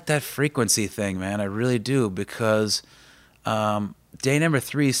 I like that frequency thing, man. I really do, because day number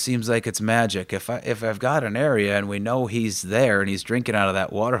 3 seems like it's magic. If I've got an area and we know he's there and he's drinking out of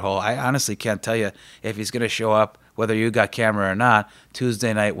that water hole, I honestly can't tell you if he's going to show up, whether you got camera or not,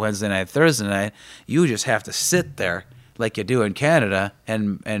 Tuesday night, Wednesday night, Thursday night. You just have to sit there like you do in Canada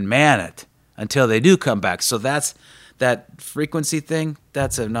and man it until they do come back. So that frequency thing,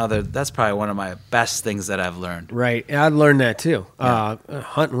 that's probably one of my best things that I've learned. Right. I learned that too. Yeah.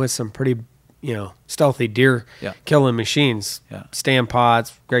 Hunting with some pretty, stealthy deer Yeah. killing machines. Yeah. Stan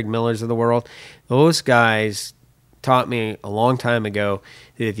Potts, Greg Millers of the world. Those guys taught me a long time ago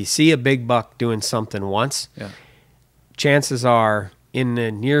that if you see a big buck doing something once, Yeah. chances are in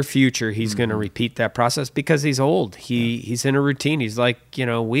the near future he's going to repeat that process because he's old. He's in a routine. He's like,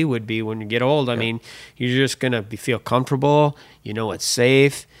 we would be when you get old. I mean, you're just going to feel comfortable, it's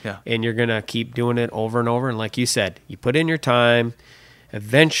safe, and you're going to keep doing it over and over. And like you said, you put in your time,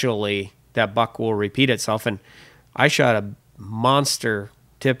 eventually that buck will repeat itself. And I shot a monster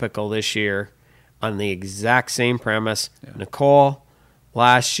typical this year on the exact same premise. Yeah. Nicole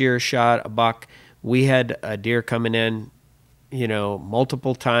last year shot a buck. We had a deer coming in,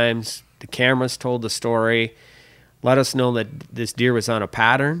 multiple times. The cameras told the story, let us know that this deer was on a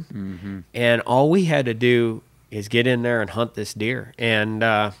pattern. Mm-hmm. And all we had to do is get in there and hunt this deer. And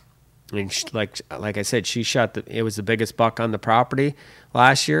like I said, she shot it was the biggest buck on the property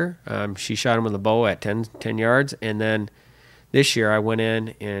last year. She shot him with a bow at 10 yards. And then this year I went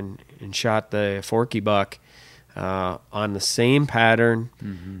in and shot the Forky buck on the same pattern,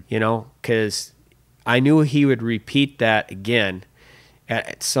 because I knew he would repeat that again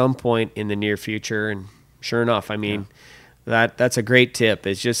at some point in the near future. And sure enough, I mean, that's a great tip.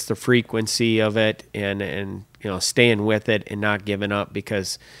 It's just the frequency of it and staying with it and not giving up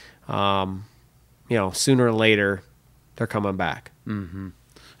because, sooner or later they're coming back. Mm-hmm.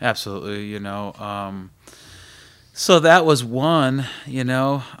 Absolutely. So that was one,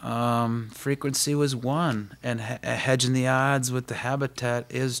 frequency was one, and hedging the odds with the habitat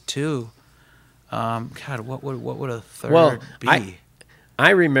is two. God, what would a third be? I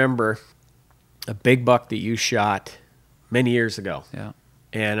remember a big buck that you shot many years ago. Yeah.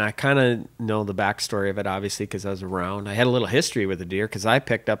 And I kind of know the backstory of it, obviously, because I was around. I had a little history with the deer because I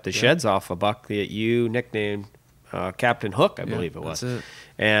picked up the sheds off a buck that you nicknamed Captain Hook, I believe it was. That's it.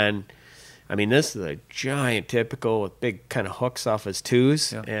 And, I mean, this is a giant typical with big kind of hooks off his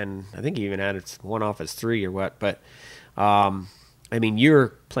twos. Yeah. And I think he even had one off his three or what. But, I mean, you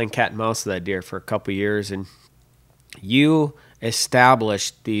were playing cat and mouse with that deer for a couple of years, and you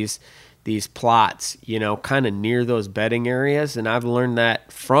established these plots, kind of near those bedding areas. And I've learned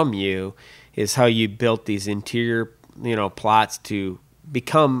that from you is how you built these interior, plots to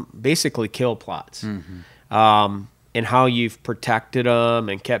become basically kill plots. Mm-hmm. And how you've protected them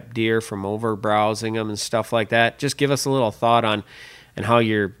and kept deer from over browsing them and stuff like that. Just give us a little thought on how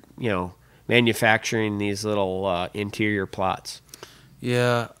you're, manufacturing these little interior plots.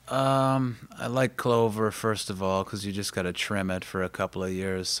 Yeah, I like clover first of all because you just got to trim it for a couple of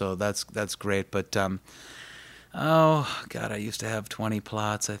years, so that's great. But oh God, I used to have 20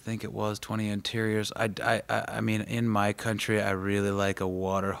 plots. I think it was 20 interiors. I mean, in my country, I really like a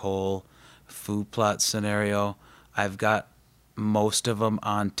water hole food plot scenario. I've got most of them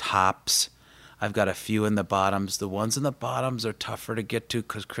on tops. I've got a few in the bottoms. The ones in the bottoms are tougher to get to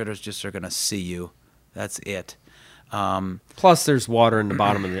because critters just are gonna see you. That's it. Plus, there's water in the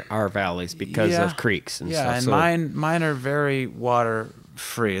bottom of our valleys because of creeks and stuff. Yeah, and so mine are very water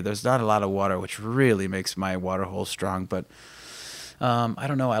free. There's not a lot of water, which really makes my water hole strong. But I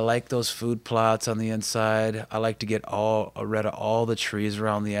don't know. I like those food plots on the inside. I like to get rid of all the trees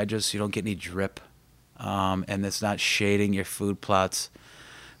around the edges so you don't get any drip, and it's not shading your food plots.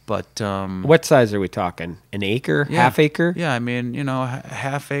 But what size are we talking? An acre? Yeah, half acre? Yeah, I mean,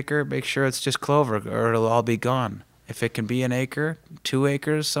 half acre. Make sure it's just clover, or it'll all be gone. If it can be an acre, 2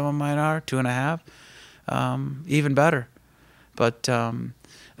 acres, some of mine are 2.5, even better. But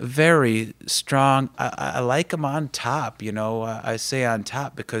very strong. I like them on top. I say on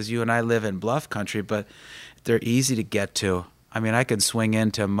top because you and I live in bluff country, but they're easy to get to. I mean, I can swing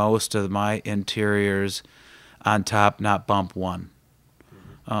into most of my interiors on top, not bump one.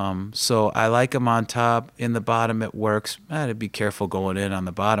 So I like them on top. In the bottom, it works. I'd be careful going in on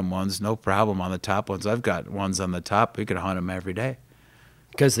the bottom ones. No problem on the top ones. I've got ones on the top. We could hunt them every day.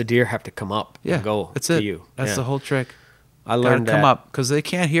 Because the deer have to come up and go that's to it. you. That's the whole trick. I learned that. Come up because they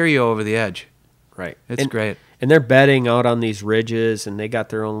can't hear you over the edge. Right. It's great. And they're bedding out on these ridges, and they got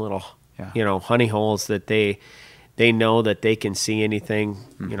their own little, honey holes that they know that they can see anything,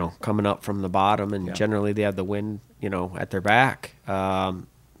 coming up from the bottom. And generally they have the wind, at their back.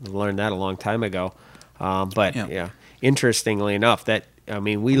 Learned that a long time ago. But interestingly enough, that, I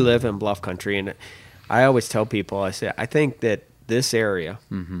mean, we live in bluff country, and I always tell people, I say, I think that this area,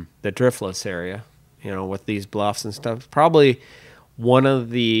 the Driftless area, with these bluffs and stuff, probably one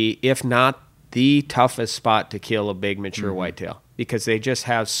of the, if not the toughest spot to kill a big mature whitetail, because they just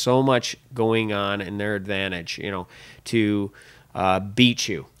have so much going on in their advantage, to beat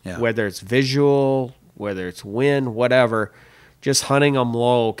you, whether it's visual, whether it's wind, whatever. Just hunting them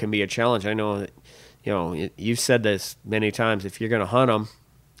low can be a challenge. I know that, you've said this many times. If you're going to hunt them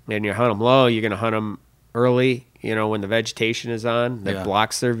and you hunt them low, you're going to hunt them early, when the vegetation is on that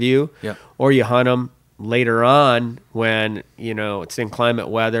blocks their view, or you hunt them later on when, it's inclement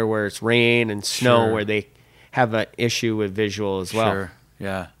weather where it's rain and snow, where they have an issue with visual as well. Sure.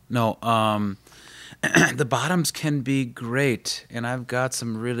 Yeah. No, the bottoms can be great, and I've got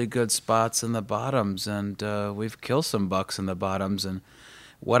some really good spots in the bottoms, and we've killed some bucks in the bottoms. And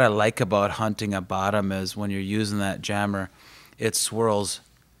what I like about hunting a bottom is when you're using that jammer, it swirls.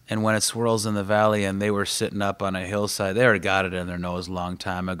 And when it swirls in the valley, and they were sitting up on a hillside, they already got it in their nose a long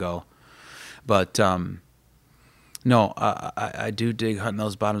time ago. But no, I do dig hunting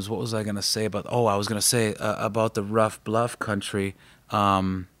those bottoms. What was I going to say about? Oh, I was going to say about the rough bluff country.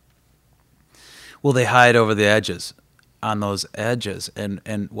 Well, they hide over the edges, on those edges,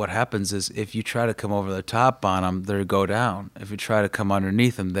 and what happens is if you try to come over the top on them, they go down. If you try to come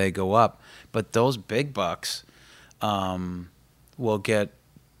underneath them, they go up. But those big bucks will get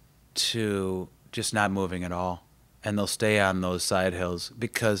to just not moving at all, and they'll stay on those side hills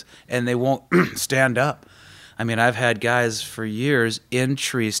and they won't stand up. I mean, I've had guys for years in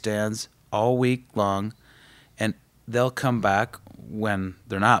tree stands all week long, and they'll come back when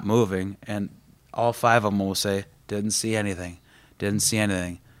they're not moving, and all 5 of them will say, didn't see anything,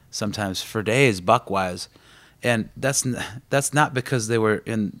 sometimes for days, buck-wise. And that's not because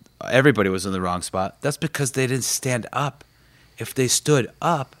everybody was in the wrong spot. That's because they didn't stand up. If they stood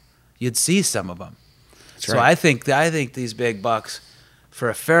up, you'd see some of them. That's so right. I think these big bucks, for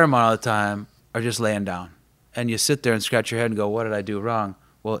a fair amount of the time, are just laying down. And you sit there and scratch your head and go, what did I do wrong?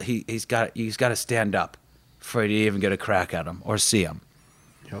 Well, he's got to stand up for you to even get a crack at him or see him.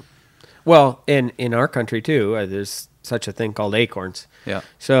 Yep. Well, in our country, too, there's such a thing called acorns. Yeah.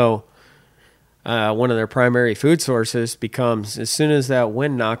 So one of their primary food sources becomes, as soon as that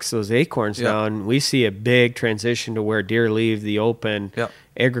wind knocks those acorns down, we see a big transition to where deer leave the open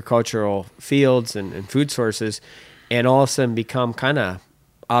agricultural fields and food sources, and all of a sudden become kind of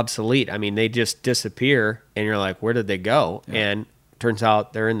obsolete. I mean, they just disappear, and you're like, where did they go? Yeah. And turns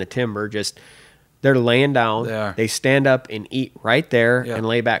out they're in the timber, they're laying down. They stand up and eat right there and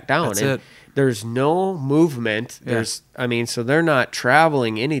lay back down. That's it. There's no movement. So they're not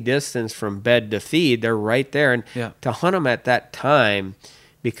traveling any distance from bed to feed. They're right there. And to hunt them at that time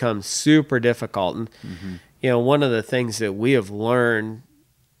becomes super difficult. And, one of the things that we have learned,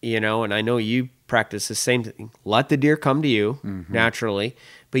 and I know you practice the same thing, let the deer come to you naturally,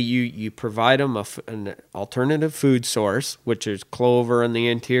 but you provide them an alternative food source, which is clover in the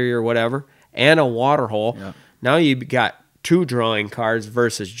interior, whatever, and a water hole. Yeah. Now you've got 2 drawing cards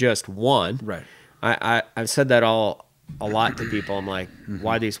versus just one. Right. I've said that a lot to people. I'm like,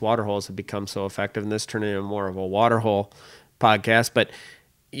 why these water holes have become so effective, and this turned into more of a water hole podcast. But,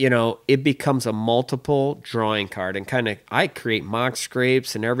 it becomes a multiple drawing card, and I create mock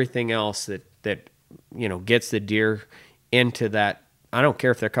scrapes and everything else that gets the deer into that. I don't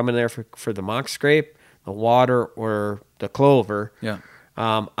care if they're coming there for the mock scrape, the water, or the clover. Yeah.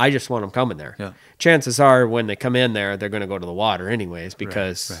 I just want them coming there. Yeah. Chances are when they come in there, they're going to go to the water anyways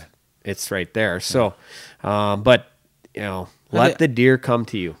because it's right there. So, let the deer come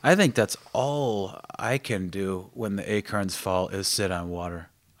to you. I think that's all I can do when the acorns fall is sit on water.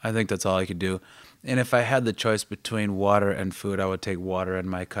 I think that's all I could do. And if I had the choice between water and food, I would take water in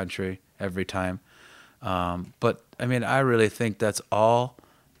my country every time. But, I really think that's all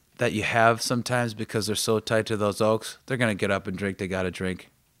that you have sometimes, because they're so tight to those oaks. They're going to get up and drink. They got to drink.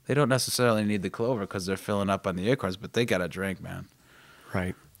 They don't necessarily need the clover because they're filling up on the acorns, but they got to drink, man.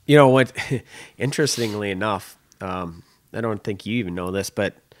 Right. You know what? Interestingly enough, I don't think you even know this,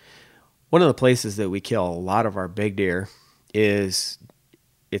 but one of the places that we kill a lot of our big deer is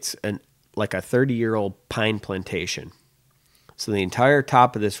like a 30-year-old pine plantation. So the entire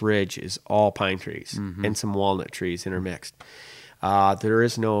top of this ridge is all pine trees and some walnut trees intermixed. There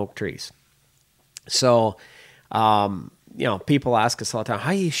is no oak trees. So, people ask us all the time, how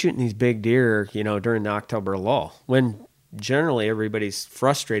are you shooting these big deer, during the October lull? When generally everybody's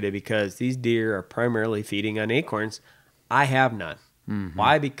frustrated because these deer are primarily feeding on acorns. I have none.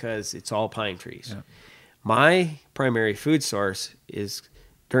 Why? Because it's all pine trees. Yeah. My primary food source is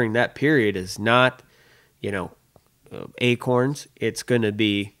during that period is not, acorns, it's going to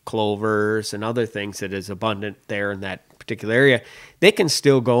be clovers and other things that is abundant there in that particular area. They can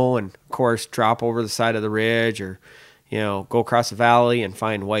still go and, of course, drop over the side of the ridge or, go across the valley and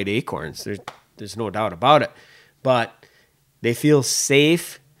find white acorns. There's no doubt about it. But they feel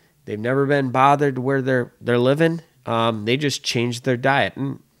safe. They've never been bothered where they're living. They just changed their diet.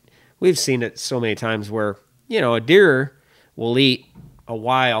 And we've seen it so many times where, a deer will eat a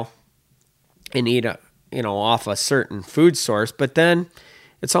while and eat off a certain food source, but then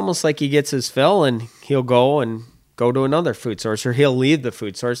it's almost like he gets his fill and he'll go to another food source, or he'll leave the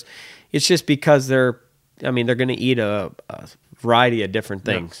food source. It's just because they're going to eat a variety of different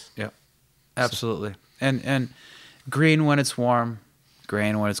things. Yeah, absolutely. And green when it's warm,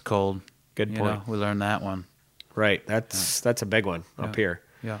 grain when it's cold. Good point. We learned that one. Right. That's a big one up here.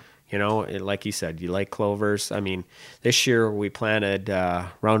 Yeah. Like you said, you like clovers. I mean, this year we planted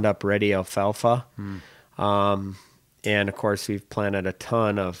Roundup Ready alfalfa. And of course we've planted a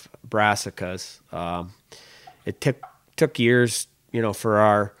ton of brassicas. It took years, for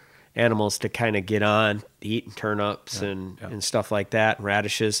our animals to kind of get on eating turnips and stuff like that, and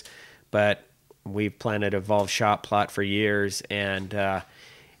radishes. But we've planted evolved shot plot for years, and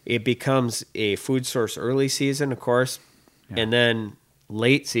it becomes a food source early season, of course, and then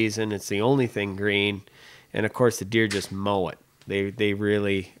late season it's the only thing green, and of course the deer just mow it. They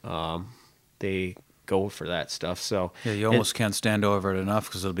really they go for that stuff. So you almost can't stand over it enough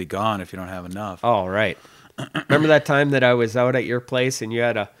because it'll be gone if you don't have enough. Oh, right. Remember that time that I was out at your place and you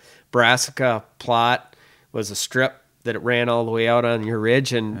had a brassica plot, was a strip that it ran all the way out on your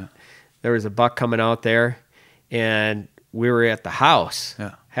ridge, and there was a buck coming out there, and we were at the house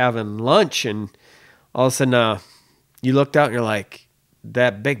having lunch, and all of a sudden you looked out and you're like,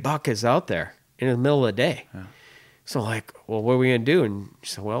 that big buck is out there in the middle of the day. Yeah. So like, well, what are we going to do? And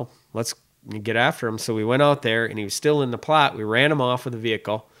she said, well, let's get after him. So we went out there, and he was still in the plot. We ran him off with the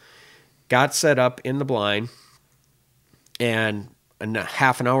vehicle, got set up in the blind, and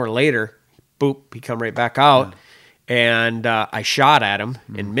half an hour later, boop, he come right back out. And I shot at him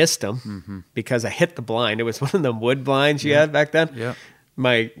and missed him because I hit the blind. It was one of them wood blinds you had back then. Yeah.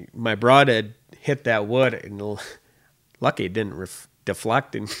 My broad had hit that wood, and lucky it didn't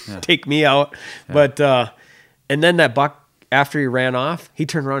deflect and take me out. Yeah. But and then that buck, after he ran off, he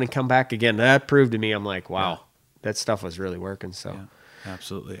turned around and come back again. That proved to me, I'm like, wow, that stuff was really working. So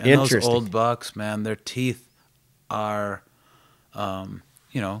absolutely. And those old bucks, man, their teeth are,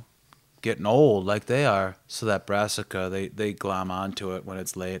 getting old like they are. So that brassica, they glom onto it when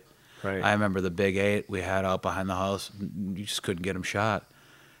it's late. Right. I remember the big 8 we had out behind the house. You just couldn't get him shot.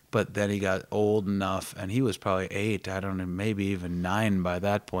 But then he got old enough, and he was probably 8, I don't know, maybe even 9 by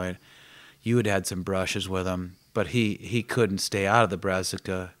that point. You had some brushes with him, but he couldn't stay out of the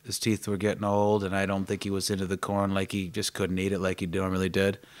brassica. His teeth were getting old, and I don't think he was into the corn. Like, he just couldn't eat it like he normally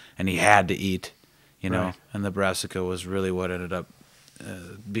did, and he had to eat, Right. And the brassica was really what ended up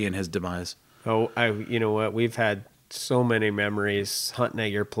being his demise. Oh, you know what? We've had so many memories hunting at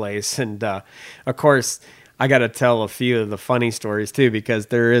your place, and of course, I got to tell a few of the funny stories too, because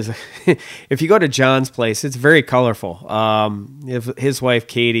there is, if you go to John's place, it's very colorful. If his wife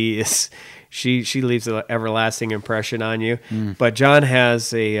Katie is, she leaves an everlasting impression on you. But John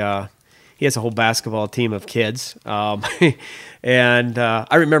has he has a whole basketball team of kids, and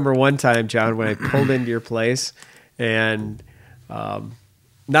I remember one time, John, when I pulled into your place, and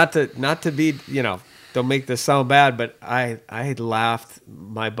not to be, don't make this sound bad, but I had laughed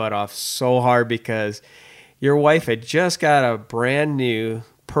my butt off so hard because your wife had just got a brand new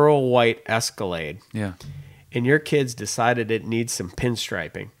pearl white Escalade. Yeah. And your kids decided it needs some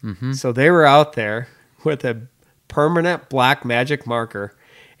pinstriping. So they were out there with a permanent black magic marker,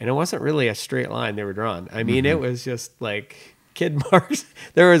 and it wasn't really a straight line they were drawn. I mean, it was just like kid marks.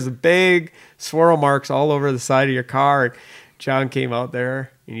 There was big swirl marks all over the side of your car. And John came out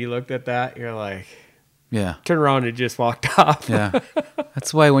there, and you looked at that, you're like, turn around and just walked off. Yeah.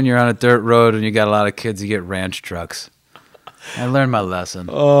 That's why when you're on a dirt road and you got a lot of kids, you get ranch trucks. I learned my lesson.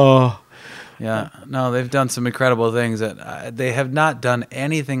 Oh. Yeah. No, they've done some incredible things. That they have not done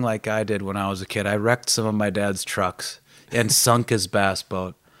anything like I did when I was a kid. I wrecked some of my dad's trucks and sunk his bass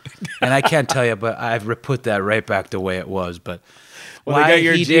boat. And I can't tell you, but I've put that right back the way it was. But why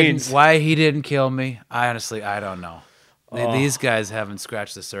he didn't kill me, I don't know. These guys haven't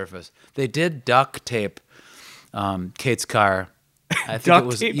scratched the surface. They did duct tape Kate's car. I think it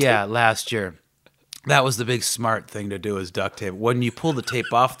was last year. That was the big smart thing to do, is duct tape. When you pull the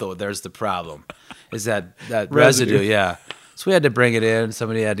tape off, though, there's the problem. Is that residue? Yeah. So we had to bring it in.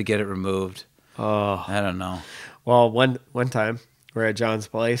 Somebody had to get it removed. Oh, I don't know. Well, one time we're at John's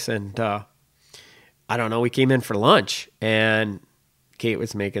place, and I don't know, we came in for lunch and Kate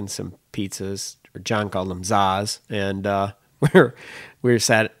was making some pizzas, or John called them Zaz, and we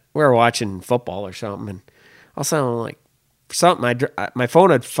were watching football or something, and all of a sudden, like, something, my phone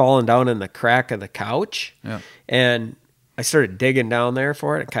had fallen down in the crack of the couch, and I started digging down there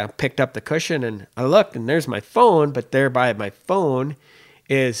for it. I kind of picked up the cushion, and I looked, and there's my phone, but there by my phone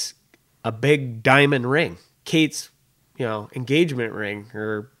is a big diamond ring, Kate's, engagement ring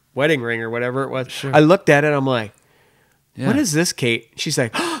or wedding ring or whatever it was. Sure. I looked at it, I'm like, what is this, Kate? She's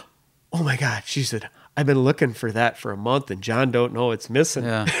like, oh my God. She said, I've been looking for that for a month, and John don't know it's missing.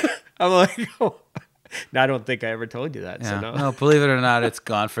 Yeah. I'm like, oh. I don't think I ever told you that. Yeah. So no. No, believe it or not, it's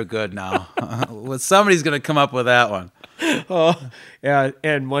gone for good now. Well, somebody's going to come up with that one. Oh, yeah.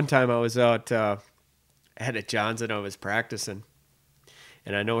 And one time I was out at John's and I was practicing.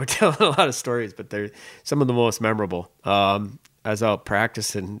 And I know we're telling a lot of stories, but they're some of the most memorable. I was out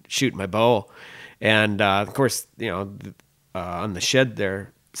practicing, shooting my bow. And, of course, on the shed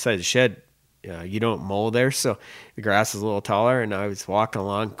there, side of the shed, you don't mow there. So the grass is a little taller. And I was walking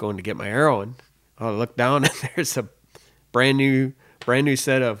along going to get my arrow. And I look down and there's a brand new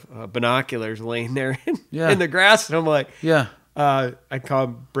set of binoculars laying there in the grass. And I'm like, I call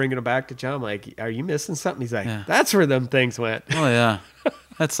him, bringing it back to John. I'm like, are you missing something? He's like, that's where them things went. Oh, yeah.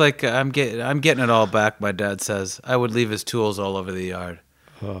 That's like, I'm getting it all back, my dad says. I would leave his tools all over the yard.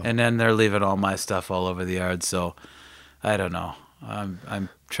 Oh. And then they're leaving all my stuff all over the yard. So I don't know. I'm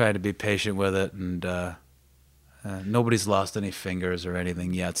trying to be patient with it. And nobody's lost any fingers or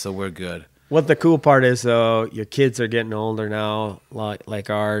anything yet. So we're good. What the cool part is, though, your kids are getting older now, like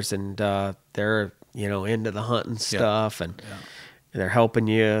ours, and they're into the hunting stuff, and they're helping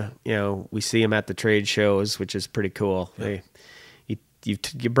you. We see them at the trade shows, which is pretty cool. Yeah. You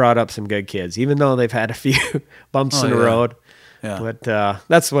brought up some good kids, even though they've had a few bumps in the road. Yeah. But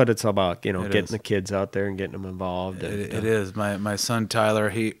that's what it's about, getting the kids out there and getting them involved. It is. My son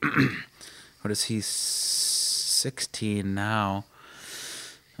Tyler, he, what is he, 16 now?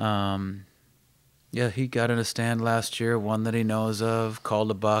 Yeah, he got in a stand last year, one that he knows of,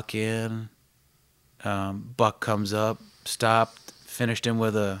 called a buck in. Buck comes up, stopped, finished him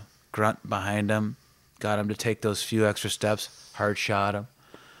with a grunt behind him, got him to take those few extra steps, hard shot him.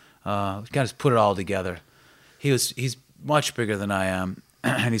 Got to put it all together. He's much bigger than I am,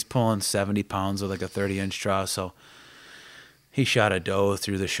 and he's pulling 70 pounds with like a 30-inch draw, so he shot a doe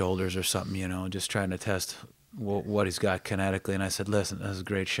through the shoulders or something, just trying to test what he's got kinetically. And I said, listen, this is a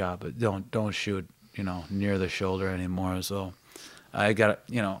great shot, but don't shoot near the shoulder anymore. So I got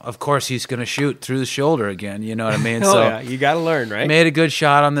of course he's going to shoot through the shoulder again. You know what I mean? So yeah, you got to learn, right? Made a good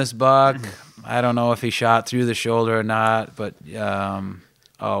shot on this buck. I don't know if he shot through the shoulder or not, but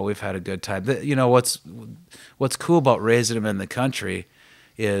we've had a good time. What's cool about raising them in the country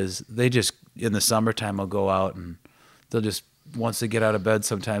is they just, in the summertime, will go out and they'll just, once they get out of bed,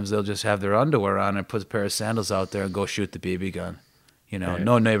 sometimes they'll just have their underwear on and put a pair of sandals out there and go shoot the BB gun. Right.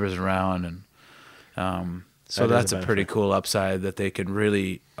 No neighbors around, and so that's a pretty cool upside that they can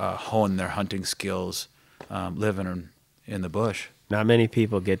really hone their hunting skills living in the bush. Not many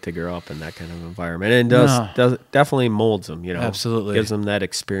people get to grow up in that kind of environment, and it does definitely molds them. Absolutely gives them that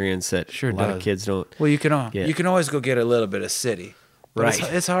experience that sure a lot does. of kids don't. Well, you can always go get a little bit of city, but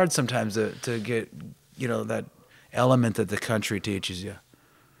right? It's hard sometimes to get that element that the country teaches you.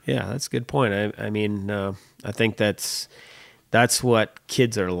 Yeah, that's a good point. I mean, I think that's what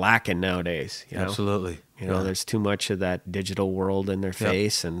kids are lacking nowadays. Absolutely. There's too much of that digital world in their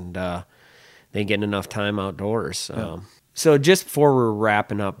face, and they ain't getting enough time outdoors. So just before we're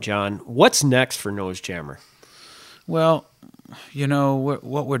wrapping up, John, what's next for Nose Jammer? Well,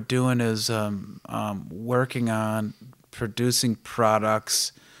 what we're doing is working on producing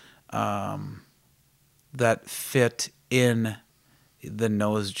products that fit in the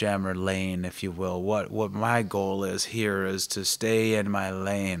Nose Jammer lane, if you will. What my goal is here is to stay in my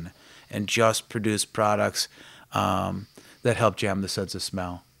lane and just produce products that help jam the sense of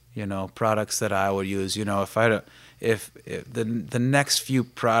smell. Products that I would use. If the next few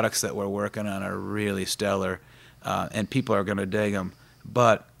products that we're working on are really stellar, and people are going to dig them,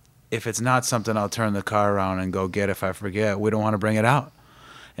 but if it's not something I'll turn the car around and go get if I forget, we don't want to bring it out.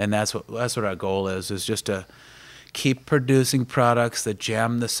 And that's what our goal is just to keep producing products that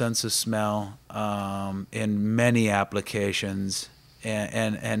jam the sense of smell in many applications,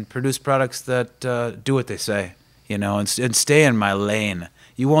 and produce products that do what they say, and stay in my lane.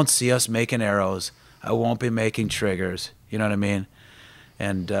 You won't see us making arrows. I won't be making triggers. You know what I mean?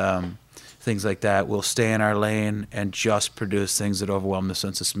 And things like that. We'll stay in our lane and just produce things that overwhelm the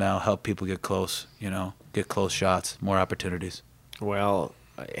sense of smell, help people get close, get close shots, more opportunities. Well,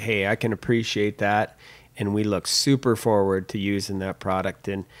 hey, I can appreciate that, and we look super forward to using that product.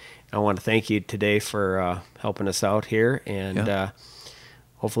 And I want to thank you today for helping us out here, and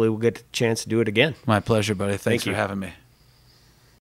hopefully we'll get the chance to do it again. My pleasure, buddy. Thanks for you. having me.